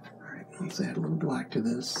 Alright, let's add a little black to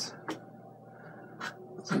this.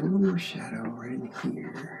 Let's add a little more shadow right in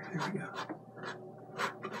here. There we go.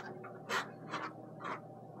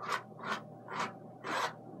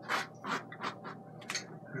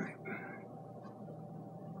 Alright.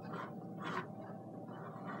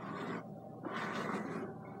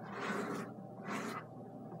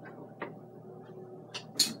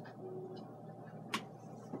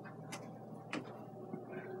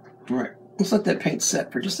 Alright, let's let that paint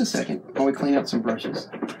set for just a second while we clean out some brushes.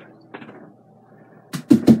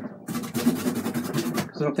 Because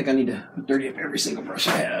I don't think I need to dirty up every single brush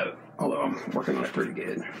I have, although I'm working on it pretty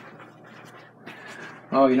good.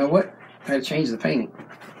 Oh, you know what? I had to change the painting.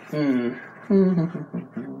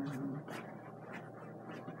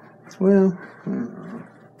 Well,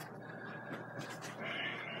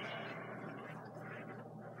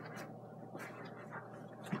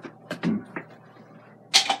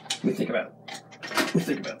 let me think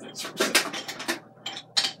about this for a second.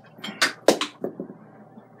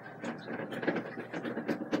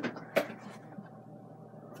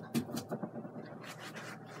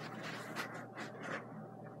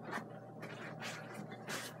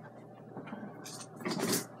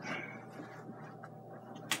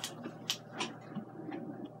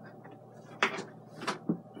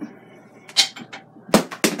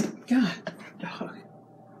 God, dog.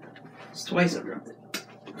 It's twice I've dropped it.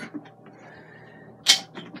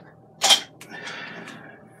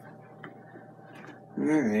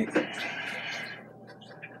 Alright.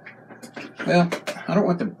 Well, I don't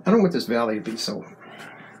want this valley to be so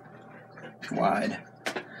wide.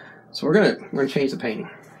 So we're gonna change the painting.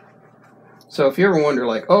 So if you ever wonder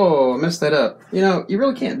like, oh, I messed that up, you know, you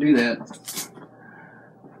really can't do that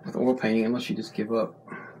with oil painting unless you just give up.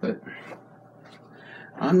 But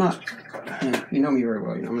I'm not, you know me very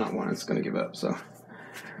well, you know I'm not one that's gonna give up, so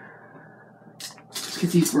let's get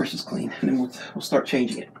these brushes clean and then we'll start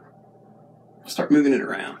changing it. Start moving it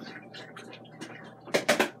around.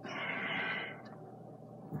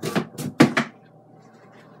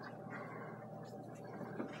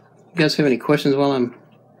 You guys have any questions while I'm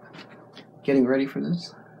getting ready for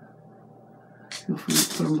this? Feel free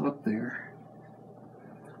to put them up there.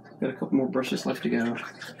 Got a couple more brushes left to go.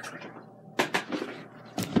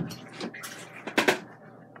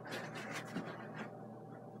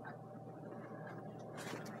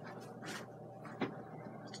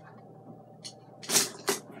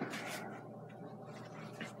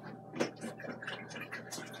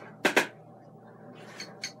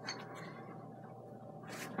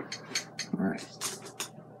 right.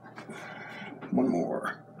 One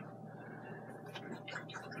more.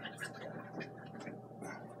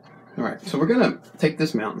 All right, so we're gonna take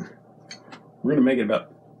this mountain. We're gonna make it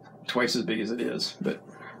about twice as big as it is, but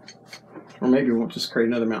or maybe we'll just create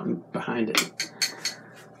another mountain behind it.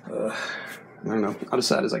 I don't know. I'll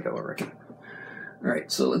decide as I go, I reckon. All right,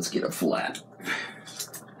 so let's get a flat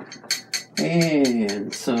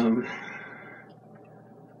and some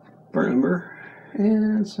burnt umber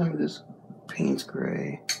and some of this Payne's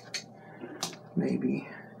gray, maybe.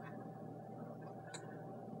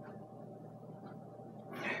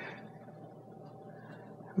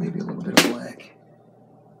 Maybe a little bit of black.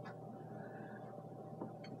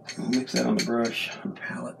 We'll mix that on the brush, on the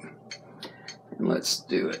palette, and let's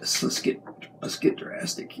do it. So let's get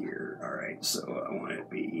drastic here. All right, so I want it to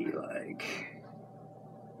be like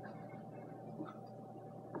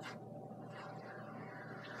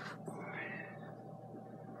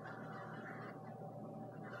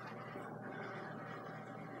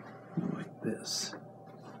this.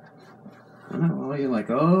 Oh, you're like,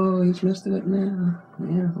 oh, he's messed it up now.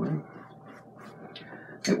 Yeah, well,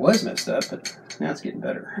 it was messed up, but now it's getting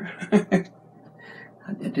better. I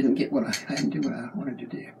didn't get what I didn't do what I wanted to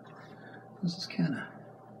do. This is kind of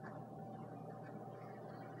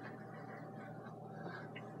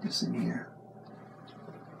this in here.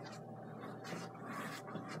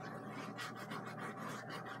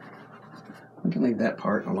 We can leave that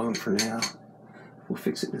part alone for now. We'll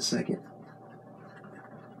fix it in a second.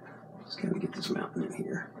 Just gotta get this mountain in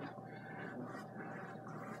here.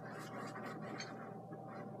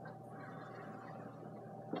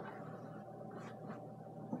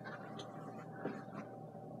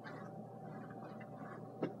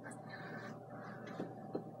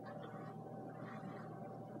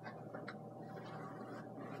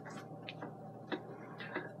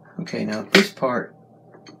 Okay, now this part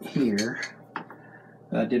here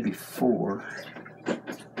that I did before,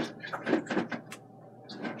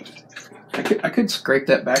 I could scrape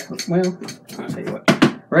that back with, well, I'll tell you what,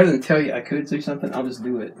 rather than tell you I could do something, I'll just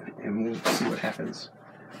do it and we'll see what happens.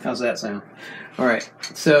 How's that sound? All right,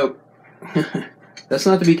 so that's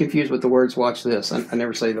not to be confused with the words watch this. I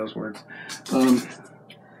never say those words.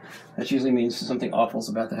 That usually means something awful is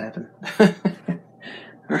about to happen.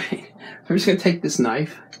 All right, so we're just going to take this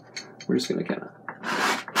knife. We're just going to kind of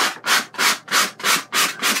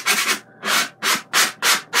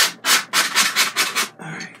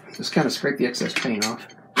just kind of scrape the excess paint off.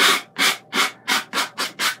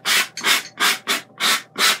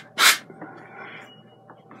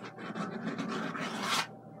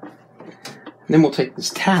 And then we'll take this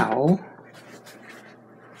towel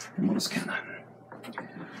and we'll just kind of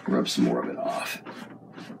rub some more of it off.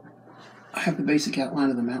 I have the basic outline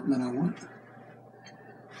of the mountain that I want.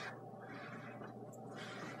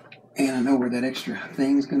 And I know where that extra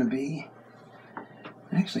thing's going to be.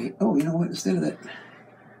 Actually, oh, you know what? Instead of that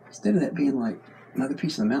being like another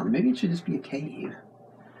piece of the mountain, maybe it should just be a cave.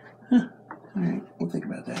 Huh. All right, we'll think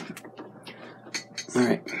about that. All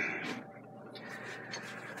right.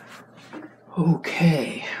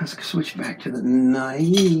 Okay, let's switch back to the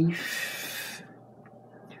knife.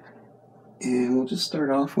 And we'll just start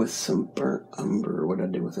off with some burnt umber. What did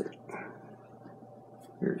I do with it?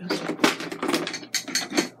 Here it is.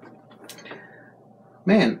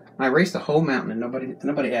 Man, I erased the whole mountain and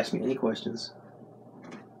nobody asked me any questions.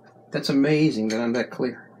 That's amazing that I'm that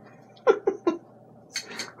clear.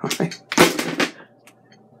 Alright.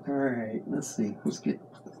 Alright, let's see. Let's get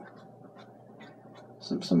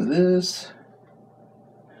some of this.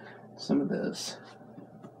 Some of this.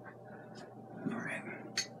 Alright.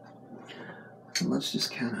 And let's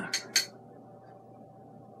just kind of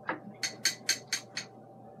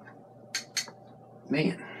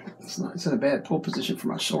man, it's in a bad pull position for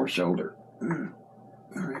my sore shoulder.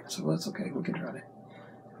 Alright, so that's okay. We can try to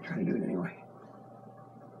do it anyway.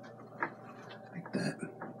 Like that.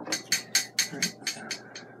 Alright.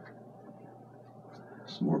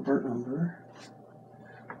 Some more burnt umber.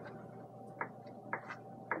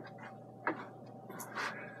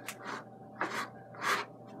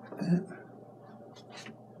 Like that.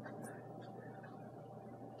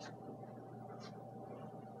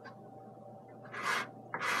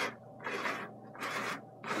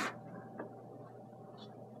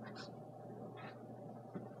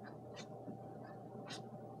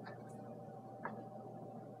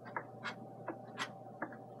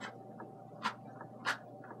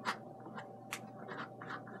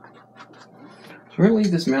 So we're going to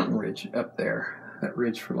leave this mountain ridge up there, that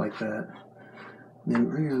ridge for like that. And then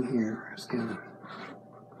right on here, just kind of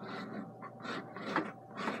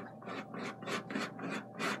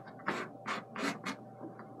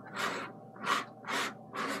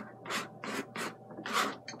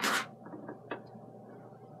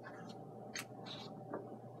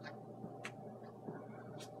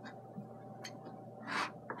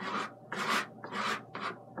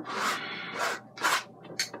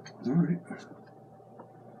All right.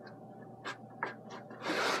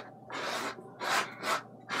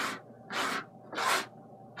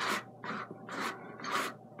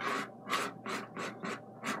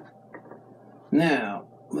 Now,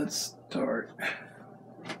 let's start.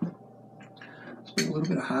 Let's bring a little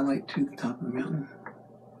bit of highlight to the top of the mountain.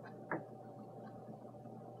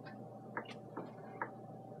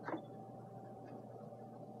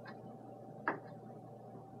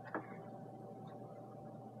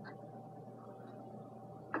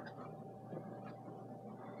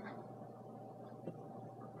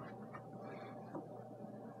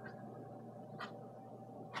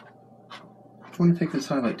 I want to take this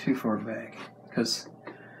highlight too far back because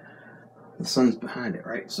the sun's behind it,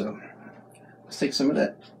 right? So let's take some of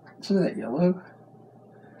that yellow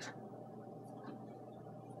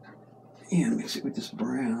and mix it with this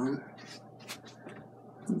brown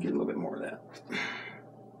and get a little bit more of that.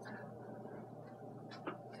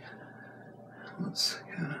 Let's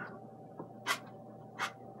kind of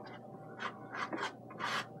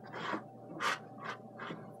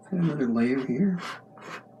get another layer here.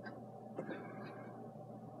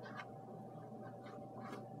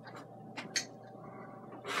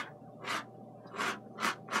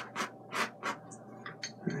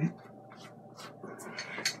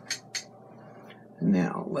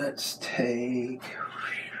 Now let's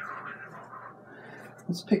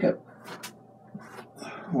pick up,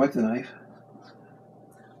 wipe the knife.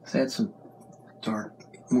 Let's add some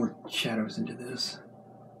more shadows into this.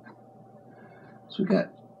 So we've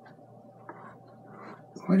got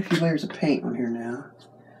quite a few layers of paint on here now.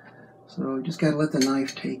 So we just got to let the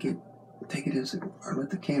knife take it or let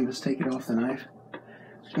the canvas take it off the knife.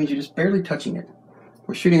 Which means you're just barely touching it.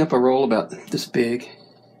 We're shooting up a roll about this big.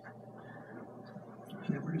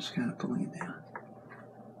 And then we're just kind of pulling it down.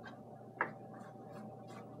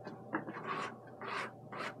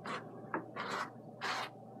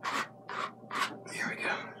 There we go.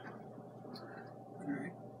 All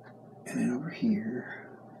right. And then over here,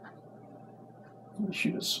 we'll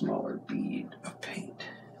shoot a smaller bead of paint.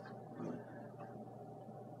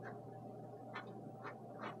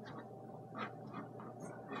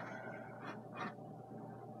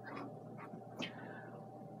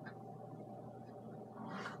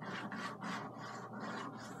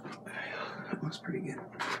 Looks pretty good.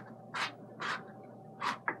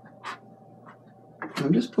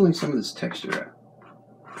 I'm just pulling some of this texture out.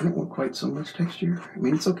 I don't want quite so much texture. I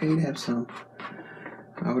mean, it's okay to have some.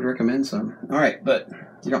 I would recommend some. All right, but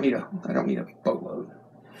I don't need a boatload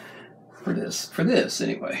for this. For this,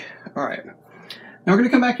 anyway. All right. Now we're going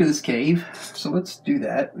to come back to this cave. So let's do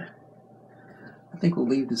that. I think we'll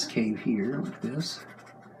leave this cave here like this.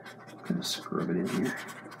 Kind of scrub it in here.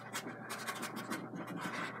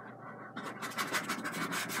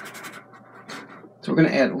 So we're going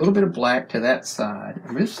to add a little bit of black to that side.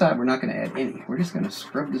 And this side we're not going to add any. We're just going to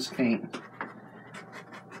scrub this paint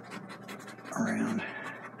around.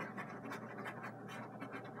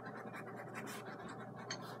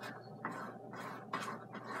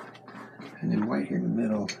 And then white here in the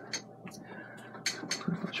middle.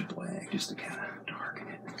 Put a bunch of black just to kind of darken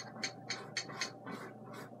it.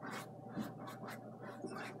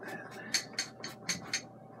 Like that.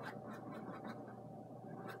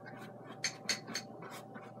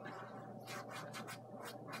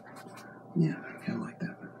 Yeah, kind of like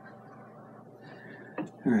that.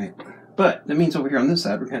 All right, but that means over here on this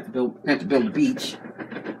side we're gonna have to build a beach.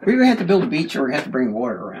 We're gonna have to build a beach, or we're gonna have to bring the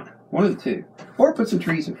water around. One of the two, or put some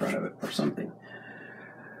trees in front of it, or something.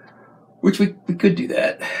 Which we could do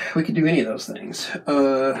that. We could do any of those things.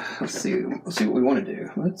 Let's see what we want to do.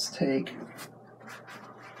 Let's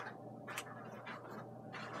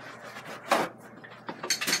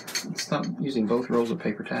stop using both rolls of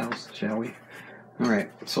paper towels, shall we? All right,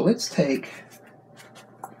 so let's set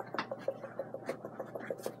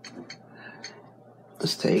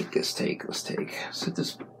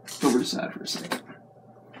this over the side for a second.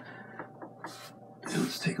 And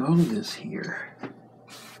let's take all of this here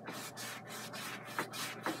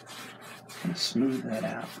and smooth that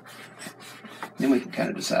out. Then we can kind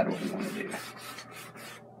of decide what we want to do.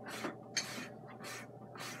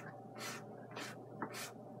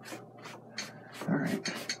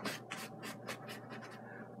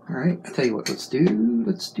 All right, I tell you what, let's do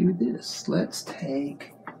this.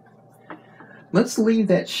 Let's leave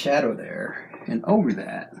that shadow there, and over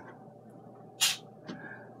that,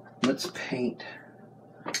 let's paint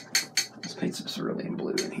some cerulean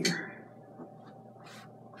blue in here.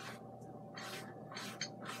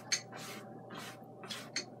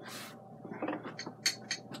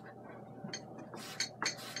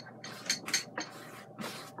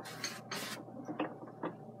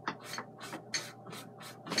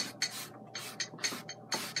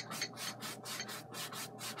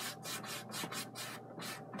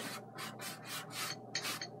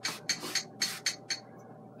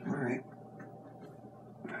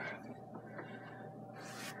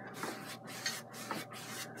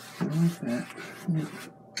 like that. Yeah.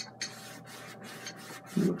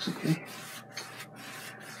 It looks okay.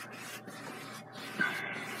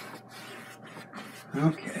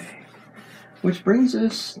 Okay. Which brings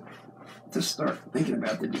us to start thinking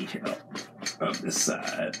about the detail of this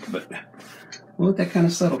side. But we'll let that kind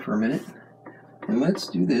of settle for a minute. And let's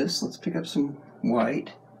do this. Let's pick up some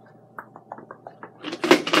white.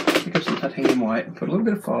 Pick up some titanium white and put a little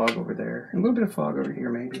bit of fog over there. And a little bit of fog over here,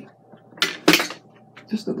 maybe.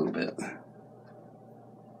 Just a little bit.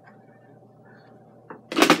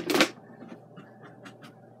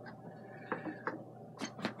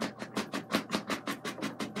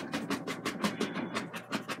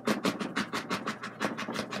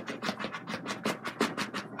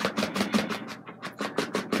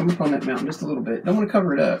 Come up on that mountain just a little bit. Don't want to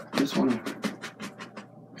cover it up. Just want to.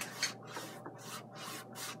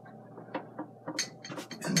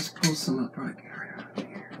 And let's pull some up right here.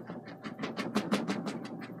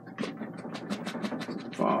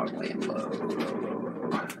 Fog laying low, low, low,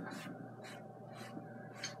 low.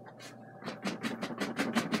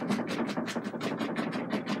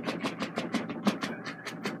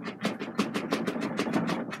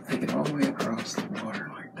 Take it all the way across the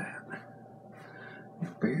water like that.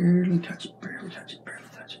 Barely touch it, barely touch it, barely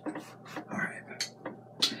touch it. All right.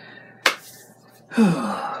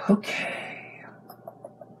 Okay.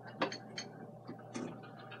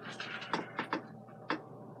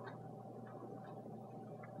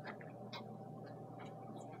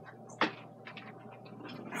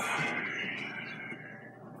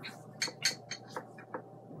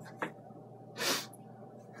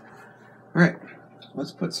 All right.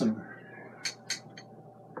 Let's put some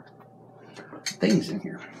things in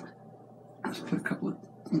here. Let's put a couple of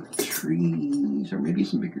trees, or maybe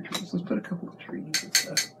some bigger trees. Let's put a couple of trees and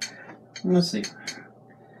stuff. Let's see.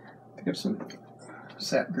 Pick up some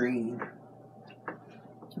sap green.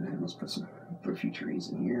 And let's put a few trees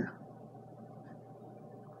in here.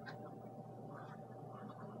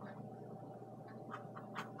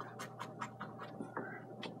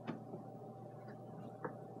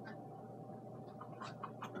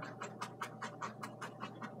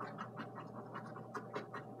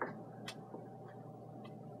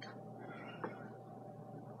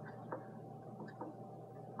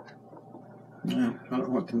 Yeah, I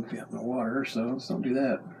don't want them to be out in the water, so let's don't do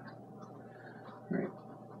that. All right.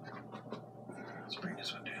 Let's bring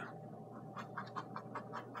this one down.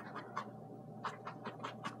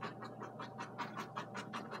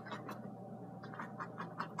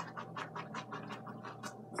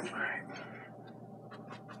 All right.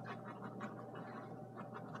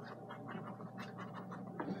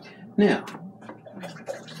 Now,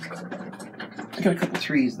 I got a couple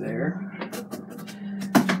trees there.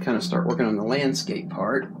 Kind of start working on the landscape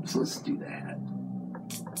part, so let's do that.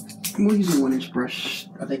 And we'll use a 1-inch brush,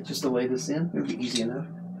 I think, just to lay this in. It'll be easy enough.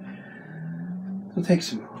 We'll take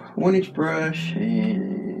some 1-inch brush,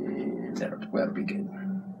 and that'll be good.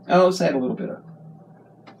 Oh, let's add a little bit of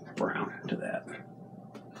brown to that.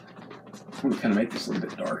 I'm going to kind of make this a little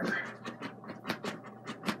bit darker.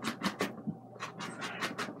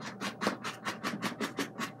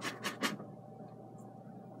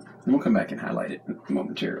 And we'll come back and highlight it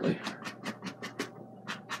momentarily.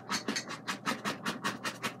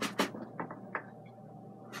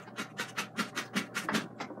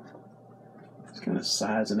 Just kind of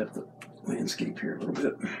sizing up the landscape here a little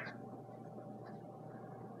bit.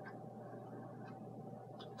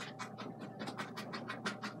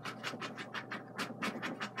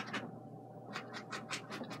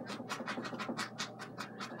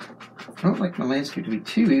 I don't like my landscape to be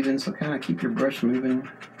too even, so kind of keep your brush moving.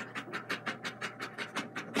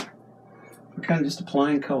 We're kind of just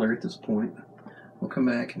applying color at this point. We'll come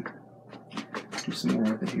back and do some more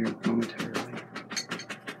with it here momentarily.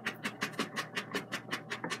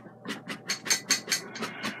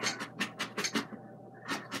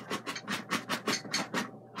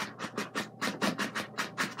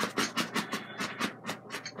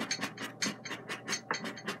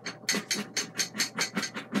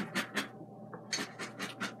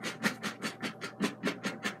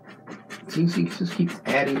 So you just keep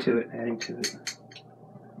adding to it, adding to it.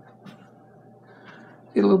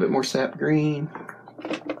 Get a little bit more sap green.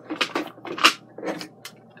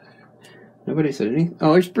 Nobody said anything.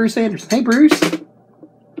 Oh, there's Bruce Anderson. Hey, Bruce.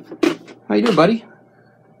 How you doing, buddy?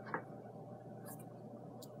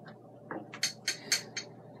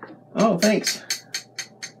 Oh, thanks.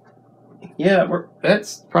 Yeah,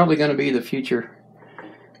 that's probably going to be the future.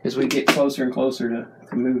 As we get closer and closer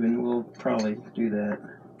to moving, we'll probably do that.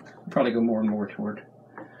 Probably go more and more toward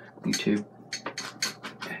YouTube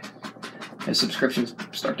as subscriptions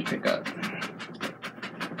start to pick up.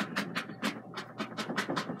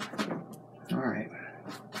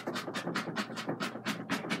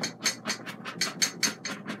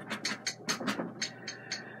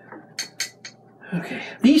 Okay,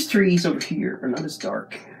 these trees over here are not as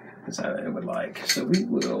dark as I would like, so we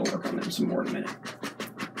will work on them some more in a minute.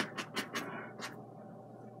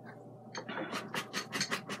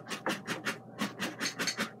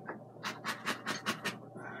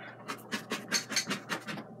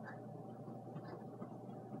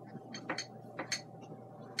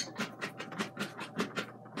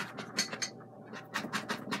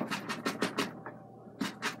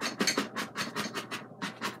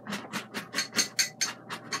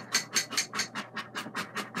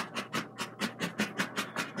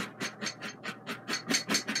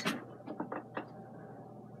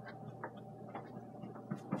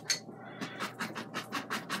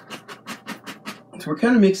 So we're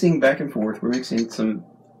kind of mixing back and forth. We're mixing some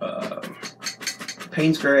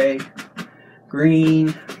Payne's Gray,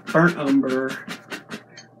 green, burnt umber,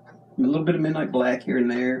 a little bit of midnight black here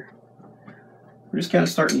and there. We're just kind of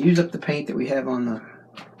starting to use up the paint that we have on the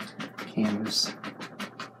canvas.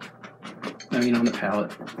 I mean on the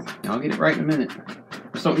palette. I'll get it right in a minute.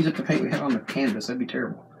 Just don't use up the paint we have on the canvas. That'd be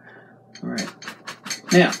terrible. Alright.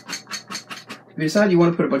 Now, if you decide you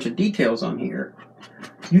want to put a bunch of details on here,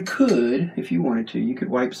 you could, if you wanted to, you could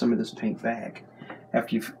wipe some of this paint back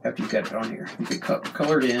after you've got it on here. You could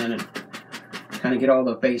color it in and kind of get all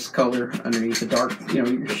the base color underneath the dark, you know,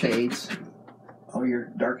 your shades, all your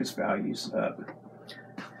darkest values up,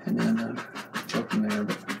 and then go from there.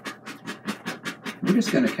 But we're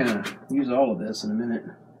just going to kind of use all of this in a minute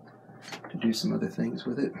to do some other things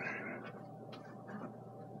with it.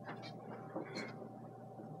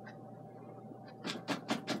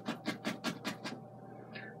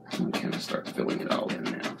 We kind of start filling it all in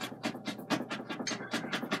now.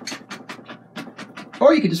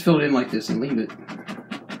 Or you could just fill it in like this and leave it.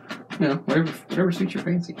 You know, whatever suits your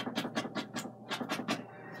fancy.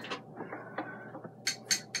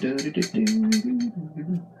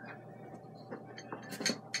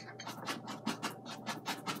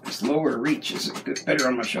 This lower reach is better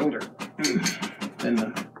on my shoulder than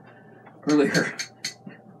the earlier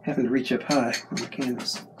having to reach up high on the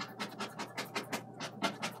canvas.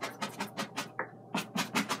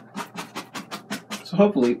 So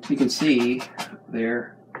hopefully you can see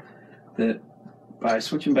there that by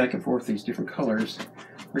switching back and forth these different colors,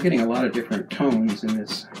 we're getting a lot of different tones in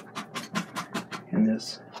this. And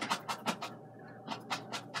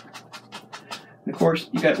of course,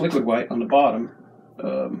 you got liquid white on the bottom.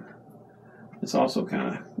 It's also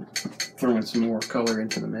kind of throwing some more color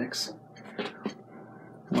into the mix,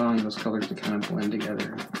 allowing those colors to kind of blend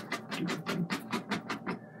together.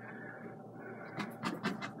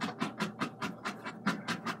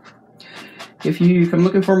 If you come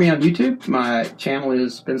looking for me on YouTube, my channel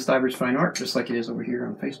is Ben Stivers Fine Art, just like it is over here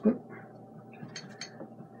on Facebook.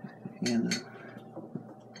 And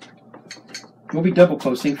we'll be double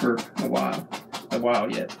posting for a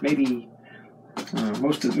while yet. Maybe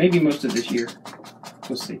most of this year.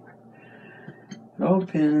 We'll see. It all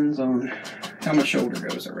depends on how my shoulder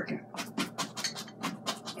goes, I reckon.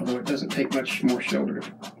 Although it doesn't take much more shoulder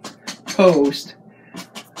to post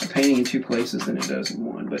a painting in two places than it does in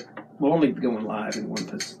one, but we'll only be going live in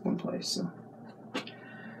one place. So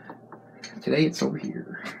today it's over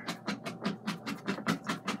here.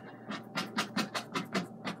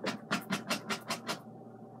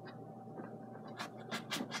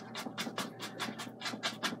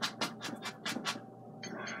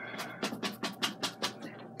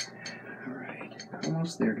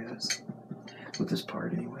 Almost there, guys, with this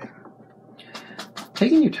part anyway.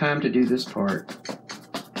 Taking your time to do this part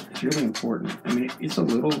is really important. I mean, it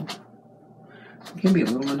can be a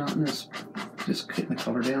little monotonous, just hitting the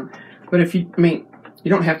color down. But if you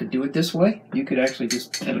don't have to do it this way. You could actually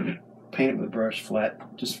just paint it with a brush flat,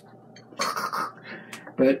 just.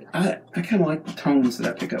 But I kind of like the tones that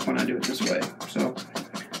I pick up when I do it this way. So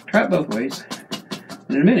try it both ways.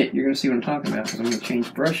 And in a minute, you're going to see what I'm talking about, because I'm going to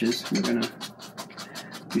change brushes. We're going to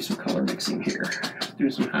do some color mixing here, do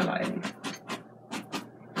some highlighting.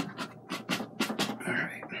 All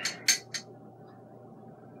right.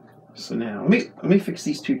 So now let me fix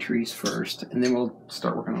these two trees first, and then we'll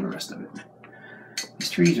start working on the rest of it. These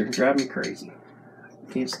trees are driving me crazy.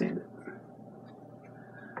 I can't stand it.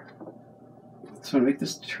 So I'm gonna make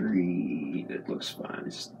this tree that looks fine.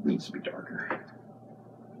 It just needs to be darker.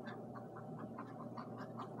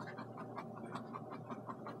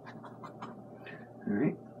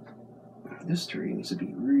 Alright, this tree needs to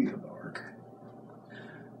be real dark.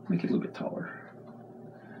 Make it a little bit taller.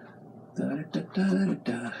 Da da da da da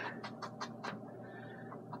da.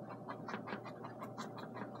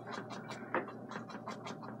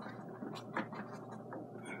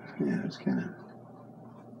 Yeah, it's kind of.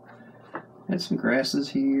 Add some grasses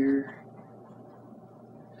here.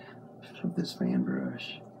 with this fan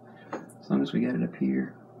brush. As long as we got it up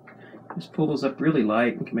here. Just pull those up really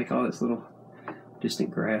light. We can make all this little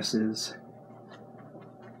distant grasses.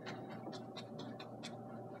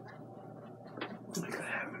 Like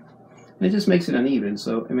that. And it just makes it uneven,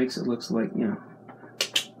 so it makes it look like, you know,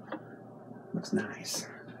 looks nice.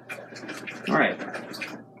 Alright.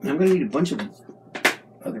 Now I'm going to need a bunch of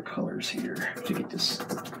other colors here to get this.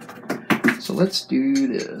 So let's do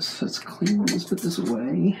this. Let's put this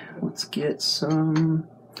away. Let's get some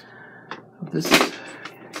of this.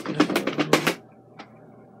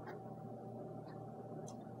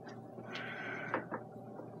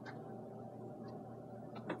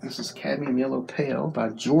 This is Cadmium Yellow Pale by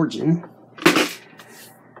Georgian.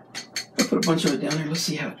 I'll put a bunch of it down there. Let's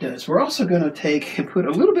see how it does. We're also going to take and put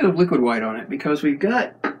a little bit of liquid white on it because we've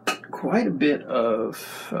got quite a bit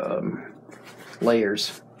of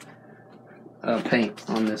layers of paint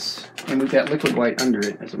on this, and we've got liquid white under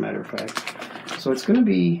it, as a matter of fact. So it's going to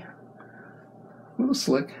be a little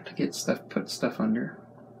slick to get stuff, put stuff under.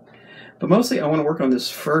 But mostly I want to work on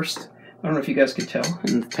this first. I don't know if you guys could tell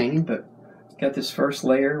in the painting, but got this first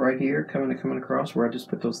layer right here coming across where I just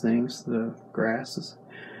put those things, the grasses.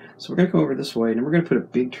 So we're going to come over this way, and then we're going to put a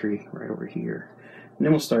big tree right over here. And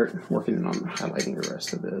then we'll start working on highlighting the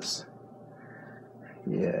rest of this.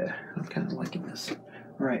 Yeah, I'm kind of liking this.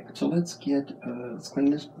 Alright, so let's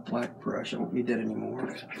clean this black brush. I don't need that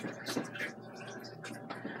anymore.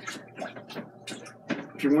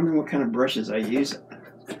 If you're wondering what kind of brushes I use,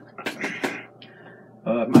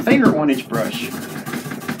 my favorite 1-inch brush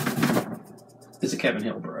is a Kevin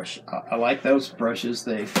Hill brush. I like those brushes.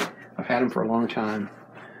 I've had them for a long time.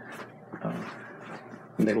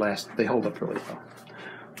 And they hold up really well.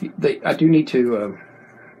 I do need to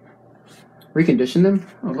recondition them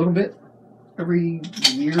a little bit every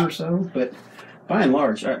year or so, but by and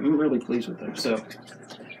large, I'm really pleased with them. So,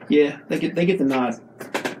 yeah, they get the nod.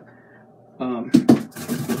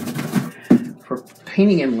 For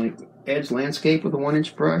painting in edge landscape with a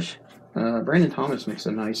 1-inch brush, Brandon Thomas makes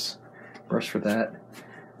a nice brush for that.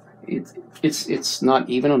 It's not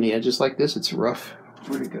even on the edges like this. It's rough.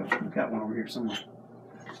 Where'd it go? I've got one over here somewhere.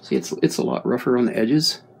 See, it's a lot rougher on the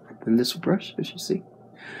edges than this brush, as you see.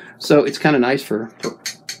 So it's kind of nice for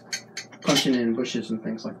punching in bushes and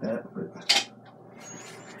things like that. But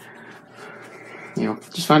you know,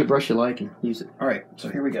 just find a brush you like and use it. All right, so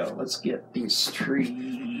here we go. Let's get this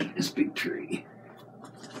big tree.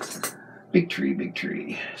 Big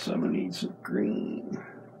tree. So I'm gonna need some green,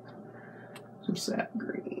 some sap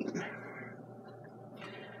green,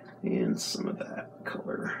 and some of that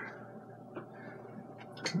color.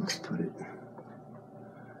 Let's put it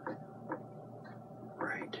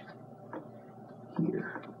right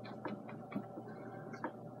here.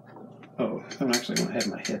 Oh, I'm actually going to have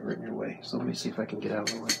my head right in your way, so let me see if I can get out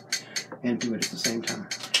of the way and do it at the same time.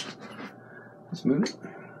 Let's move it.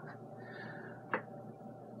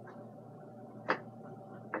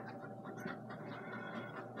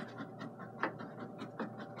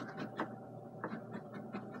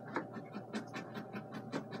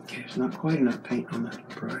 Okay, there's not quite enough paint on the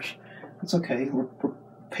brush. That's okay. We're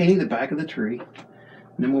painting the back of the tree,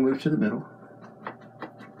 and then we'll move to the middle.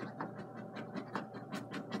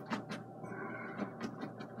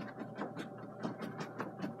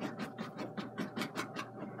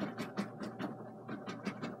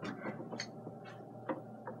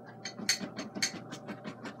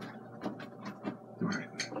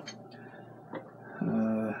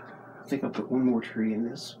 I think I'll put one more tree in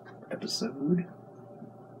this episode.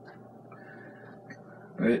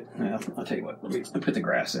 But I'll tell you what, let me put the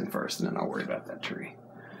grass in first and then I'll worry about that tree.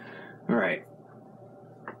 Alright,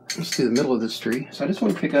 let's do the middle of this tree. So I just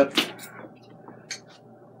want to pick up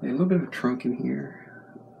a little bit of a trunk in here.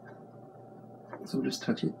 So we'll just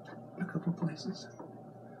touch it in a couple of places.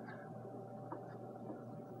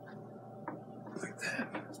 Like that.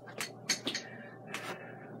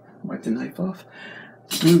 Wipe the knife off.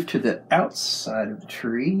 Let's move to the outside of the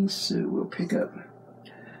tree. So we'll pick up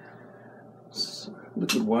some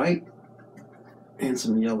liquid white and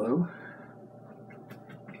some yellow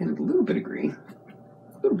and a little bit of green.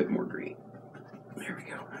 A little bit more green. There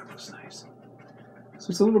we go. That looks nice. So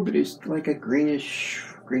it's a little bit like a greenish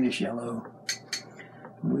yellow.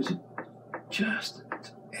 And we'll just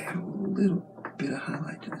add a little bit of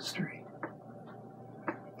highlight to this tree.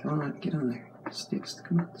 Come on, get on there. Sticks,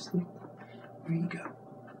 come on, stick. There you go.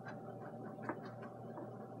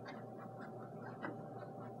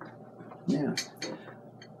 Now,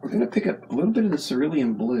 we're going to pick up a little bit of the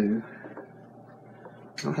cerulean blue.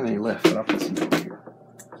 I don't have any left, but I'll put some over here.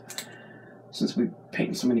 Since we're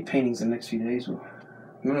painting so many paintings in the next few days,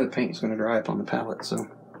 none of the paint is going to dry up on the palette, so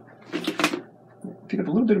Pick up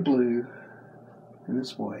a little bit of blue and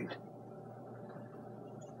this white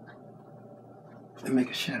and make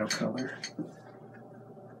a shadow color.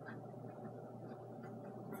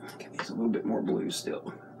 Give these a little bit more blue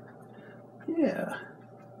still. Yeah.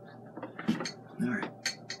 All right.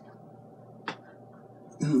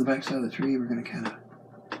 And on the back side of the tree, we're going to kind of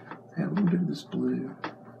add a little bit of this blue,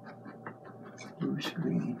 bluish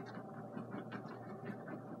green.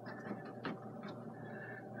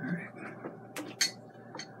 All right.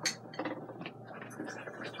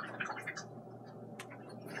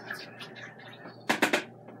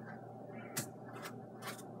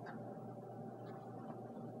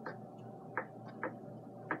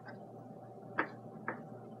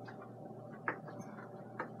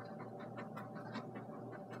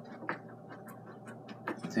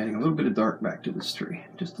 It's adding a little bit of dark back to this tree,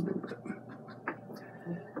 just a little bit.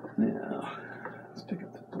 Now, let's pick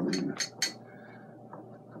up the blue.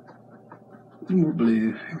 More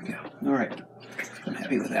blue. There we go. All right. I'm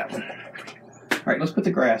happy with that one. All right, let's put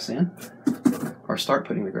the grass in, or start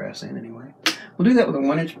putting the grass in anyway. We'll do that with a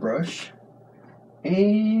 1-inch brush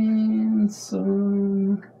and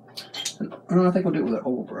some. I think we'll do it with an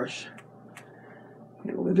oval brush.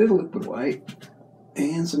 And we'll do the liquid white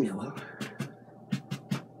and some yellow.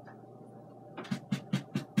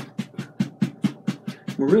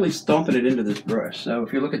 We're really stomping it into this brush. So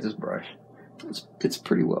if you look at this brush, it's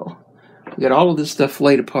pretty well. We got all of this stuff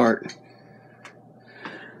laid apart,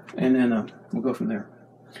 and then we'll go from there.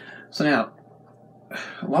 So now,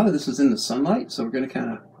 a lot of this is in the sunlight, so we're going to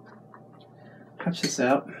kind of touch this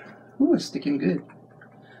out. Ooh, it's sticking good.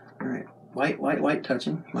 All right, light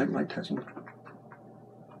touching, light touching.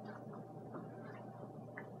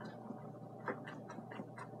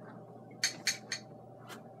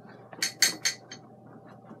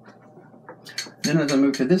 Then as I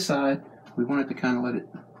move to this side, we want it to kind of let it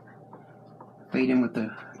fade in with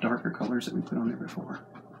the darker colors that we put on there before.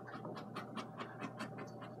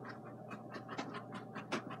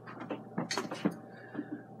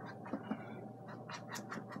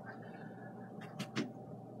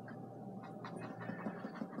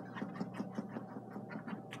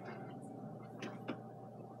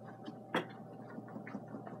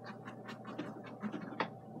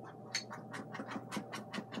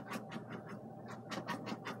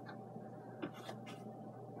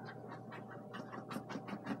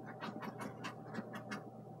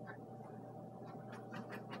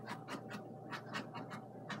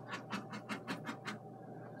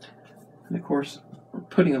 And of course, we're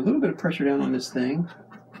putting a little bit of pressure down on this thing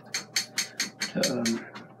to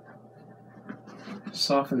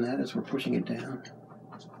soften that as we're pushing it down.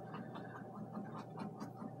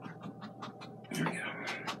 There we go.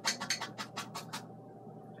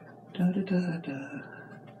 Da da da da.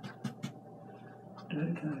 Da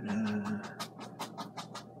da da.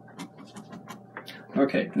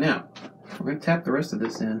 Okay, now we're going to tap the rest of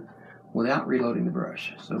this in without reloading the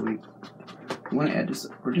brush. So we want to add just,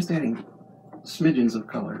 we're just adding smidgens of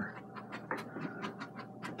color.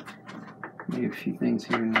 Maybe a few things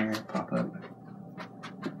here and there pop up.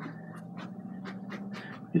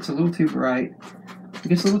 It's a little too bright. If it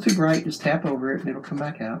gets a little too bright, just tap over it and it'll come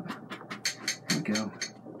back out. There we go.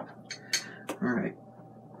 Alright.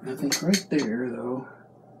 I think right there, though,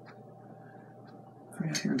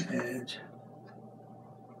 right here on the edge,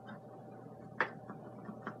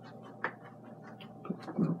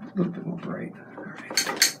 a little bit more bright.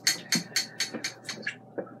 Alright.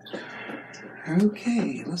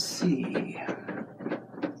 Okay, let's see. I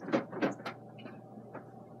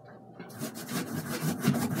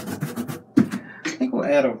think we'll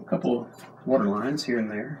add a couple of water lines here and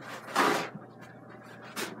there.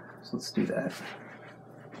 So let's do that.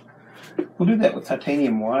 We'll do that with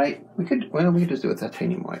titanium white. We could just do it with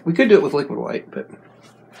titanium white. We could do it with liquid white, but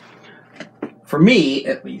for me,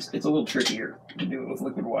 at least, it's a little trickier to do it with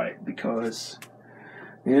liquid white because,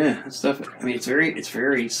 yeah, stuff. I mean, it's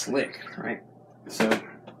very slick, right? So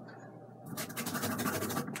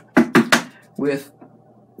with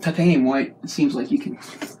titanium white, it seems like you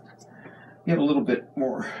have a little bit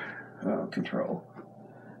more control.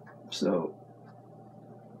 So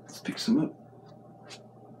let's pick some up.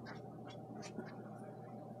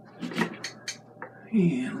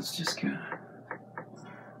 And let's just kind of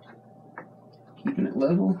keeping it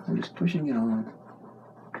level. I'm just pushing it on.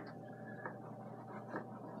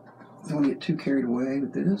 Don't want to get too carried away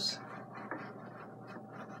with this.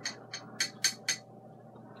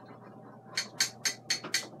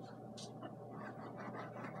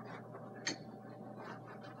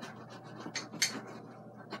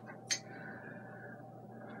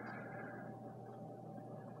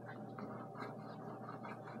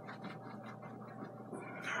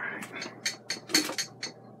 right.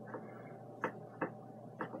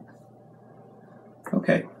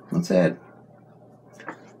 Okay, let's add.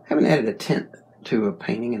 Haven't added a tint to a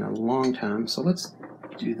painting in a long time, so let's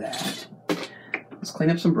do that. Let's clean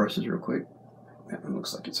up some brushes real quick. That one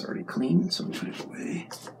looks like it's already clean, so we'll put it away.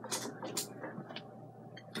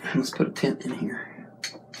 Let's put a tint in here.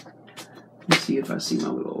 Let's see if I see my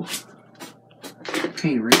little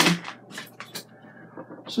paint eraser.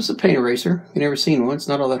 It's just a paint eraser. You've never seen one. It's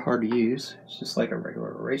not all that hard to use. It's just like a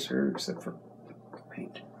regular eraser, except for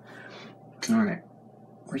paint. All right.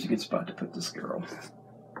 Where's a good spot to put this girl?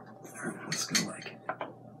 All right, let's go like.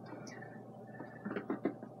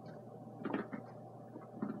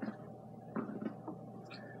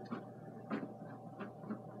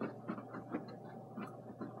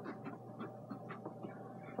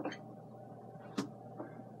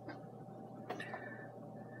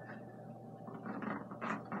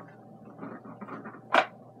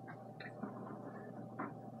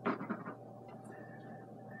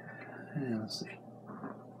 Yeah, let's see.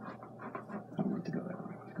 I don't want to go that way.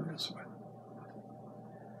 I want to go this way.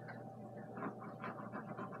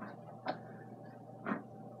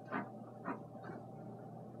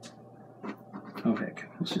 Oh heck,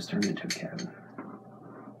 let's just turn it into a cabin.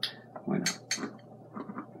 Why not?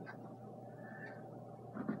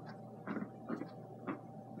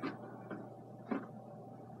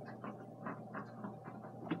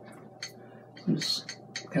 I'm just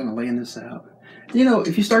kind of laying this out. You know,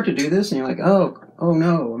 if you start to do this and you're like, oh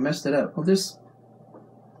no, I messed it up. Well, just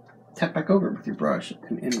tap back over it with your brush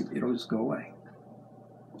and it'll just go away.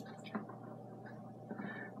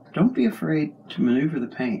 Don't be afraid to maneuver the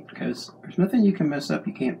paint, because there's nothing you can mess up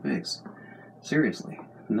you can't fix. Seriously,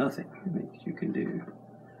 nothing you can do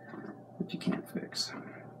that you can't fix.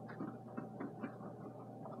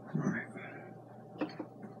 Alright.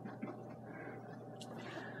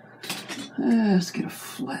 Let's get a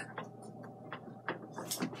flat.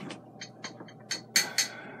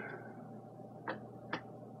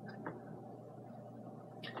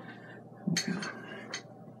 Okay.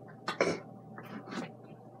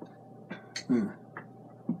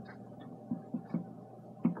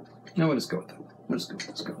 No, we'll just go with that. We'll just go with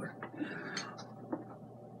this color. I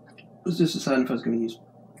was just deciding if I was going to use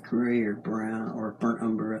gray or brown or burnt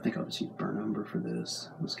umber. I think I'll just use burnt umber for this.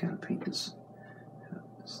 Let's kind of paint this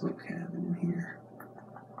little cabin in here.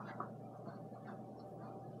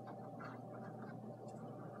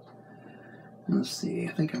 Let's see.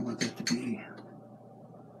 I think I want that to be,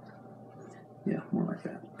 yeah, more like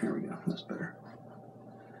that. There we go. That's better.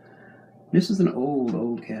 This is an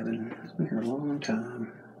old cabin. It's been here a long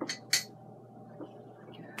time.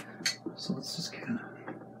 So let's just kind of.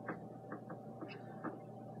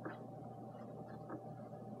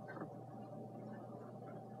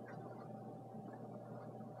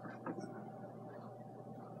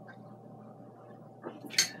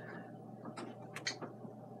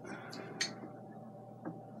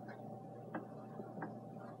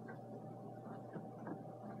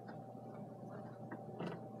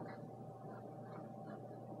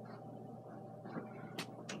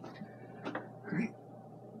 Right.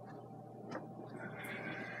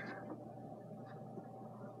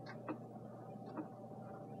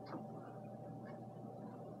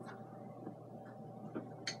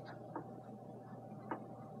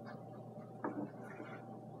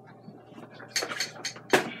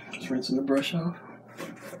 Just rinsing the brush off.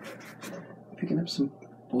 Picking up some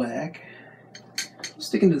black.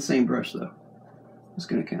 Sticking to the same brush though. Just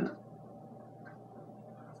gonna kind of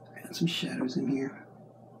add some shadows in here.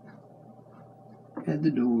 Add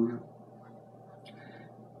the door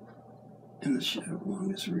and the shadow along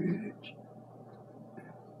this ridge.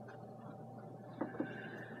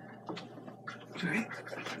 Okay.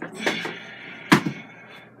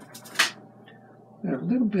 Got a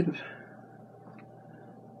little bit of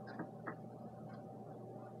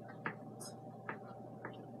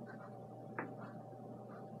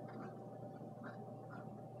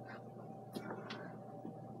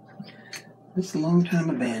this, a long time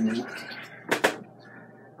abandoned.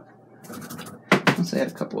 Let's add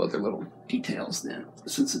a couple other little details then,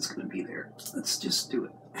 since it's going to be there. Let's just do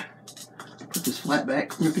it. Put this flat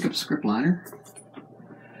back. I'm going to pick up a script liner.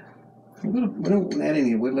 We don't add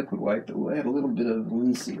any liquid white, but we'll add a little bit of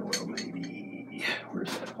linseed oil, maybe.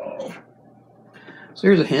 Where's that ball? So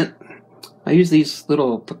here's a hint. I use these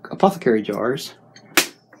little apothecary jars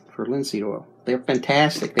for linseed oil. They're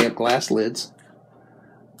fantastic. They have glass lids.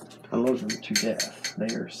 I love them to death.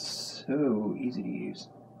 They are so easy to use.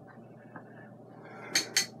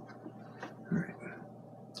 Alright.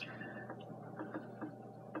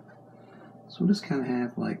 So we'll just kind of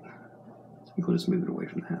have like think we'll just move it away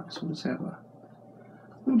from the house. We'll just have a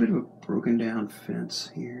little bit of a broken down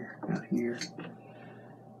fence here, out here.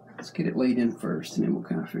 Let's get it laid in first, and then we'll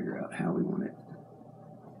kind of figure out how we want it,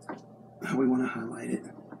 how we want to highlight it.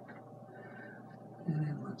 And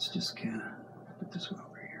then let's just kind of put this one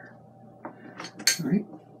over here. All right.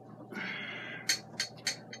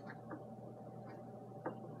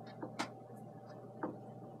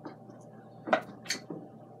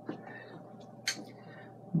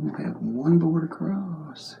 We'll have one board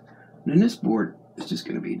across. And then this board is just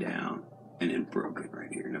going to be down and then broken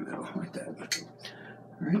right here in the middle, like that.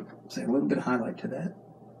 All right, let's add a little bit of highlight to that.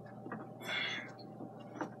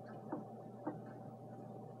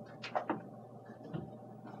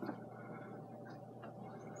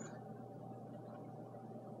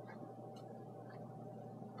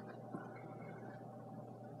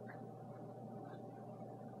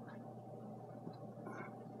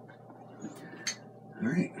 All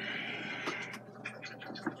right.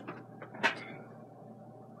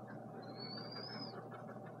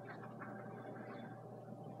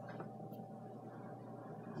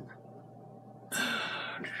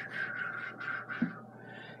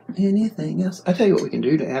 Anything else? I'll tell you what we can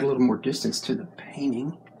do to add a little more distance to the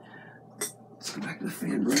painting. Let's go back to the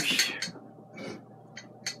fan brush.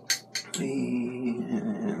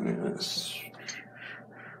 And let's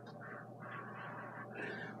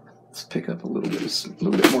pick up a little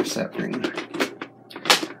bit more sap green.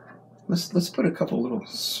 Let's put a couple little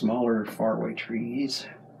smaller faraway trees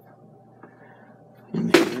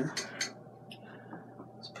in here.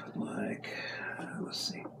 Let's put like, let's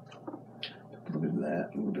see, a little bit of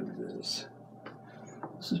that, a little bit of this.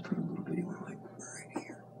 Let's just put a little bitty one like right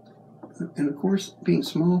here. And of course, being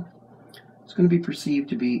small, it's going to be perceived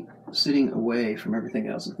to be sitting away from everything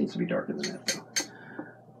else. It needs to be darker than that, though.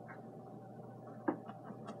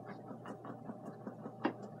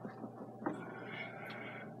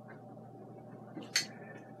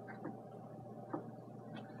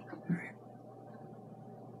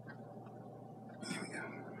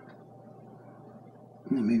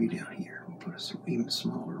 And then maybe down here, we'll put a even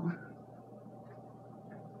smaller one.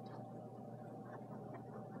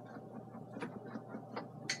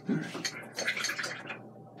 All right.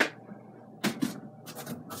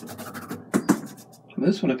 So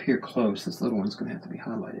this one up here close, this little one's going to have to be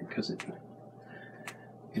highlighted because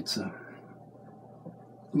it's a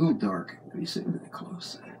little dark to be sitting really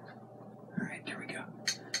close. All right, there we go.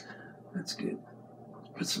 That's good.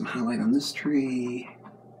 Put some highlight on this tree.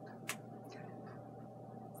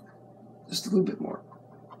 Just a little bit more.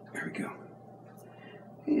 There we go.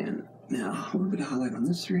 And now a little bit of highlight on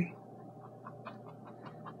this tree.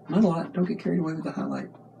 Not a lot. Don't get carried away with the highlight.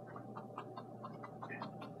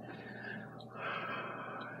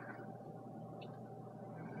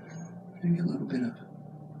 Maybe a little bit of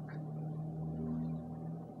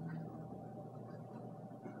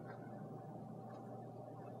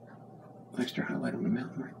extra highlight on the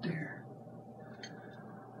mountain right there.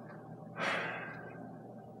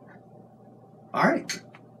 All right.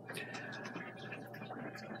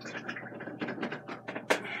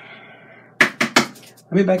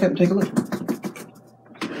 Let me back up and take a look.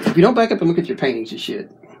 If you don't back up and look at your paintings, you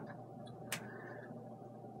should.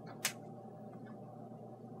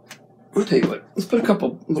 I'll tell you what, let's put a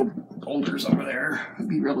couple little boulders over there. It'll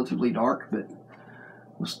be relatively dark, but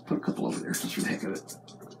let's put a couple over there just for the heck of it.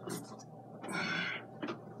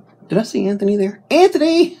 Did I see Anthony there?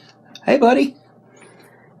 Anthony! Hey, buddy.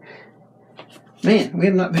 Man, we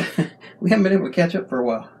haven't been able to catch up for a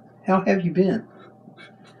while. How have you been?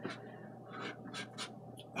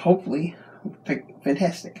 Hopefully,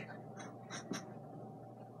 fantastic.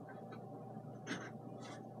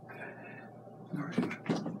 All right.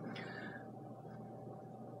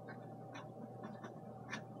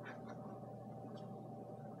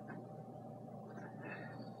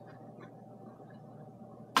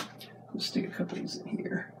 Let's stick a couple of these in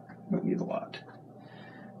here. Don't need a lot.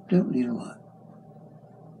 Don't need a lot.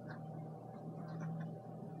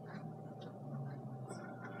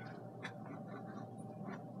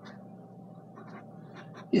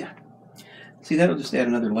 Yeah. See, that'll just add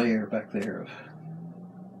another layer back there of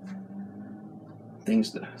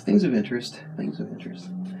things of interest. Things of interest.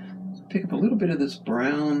 Pick up a little bit of this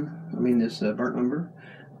brown, this burnt umber.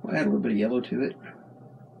 We'll add a little bit of yellow to it.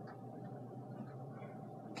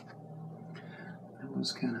 That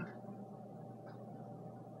was kind of.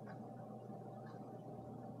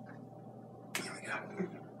 There we go.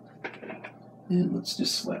 And let's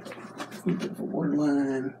just slap a little bit of a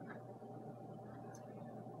waterline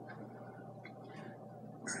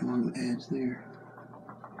along the edge there.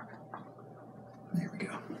 There we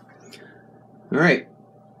go. All right.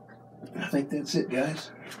 I think think that's it,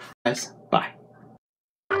 guys. Guys.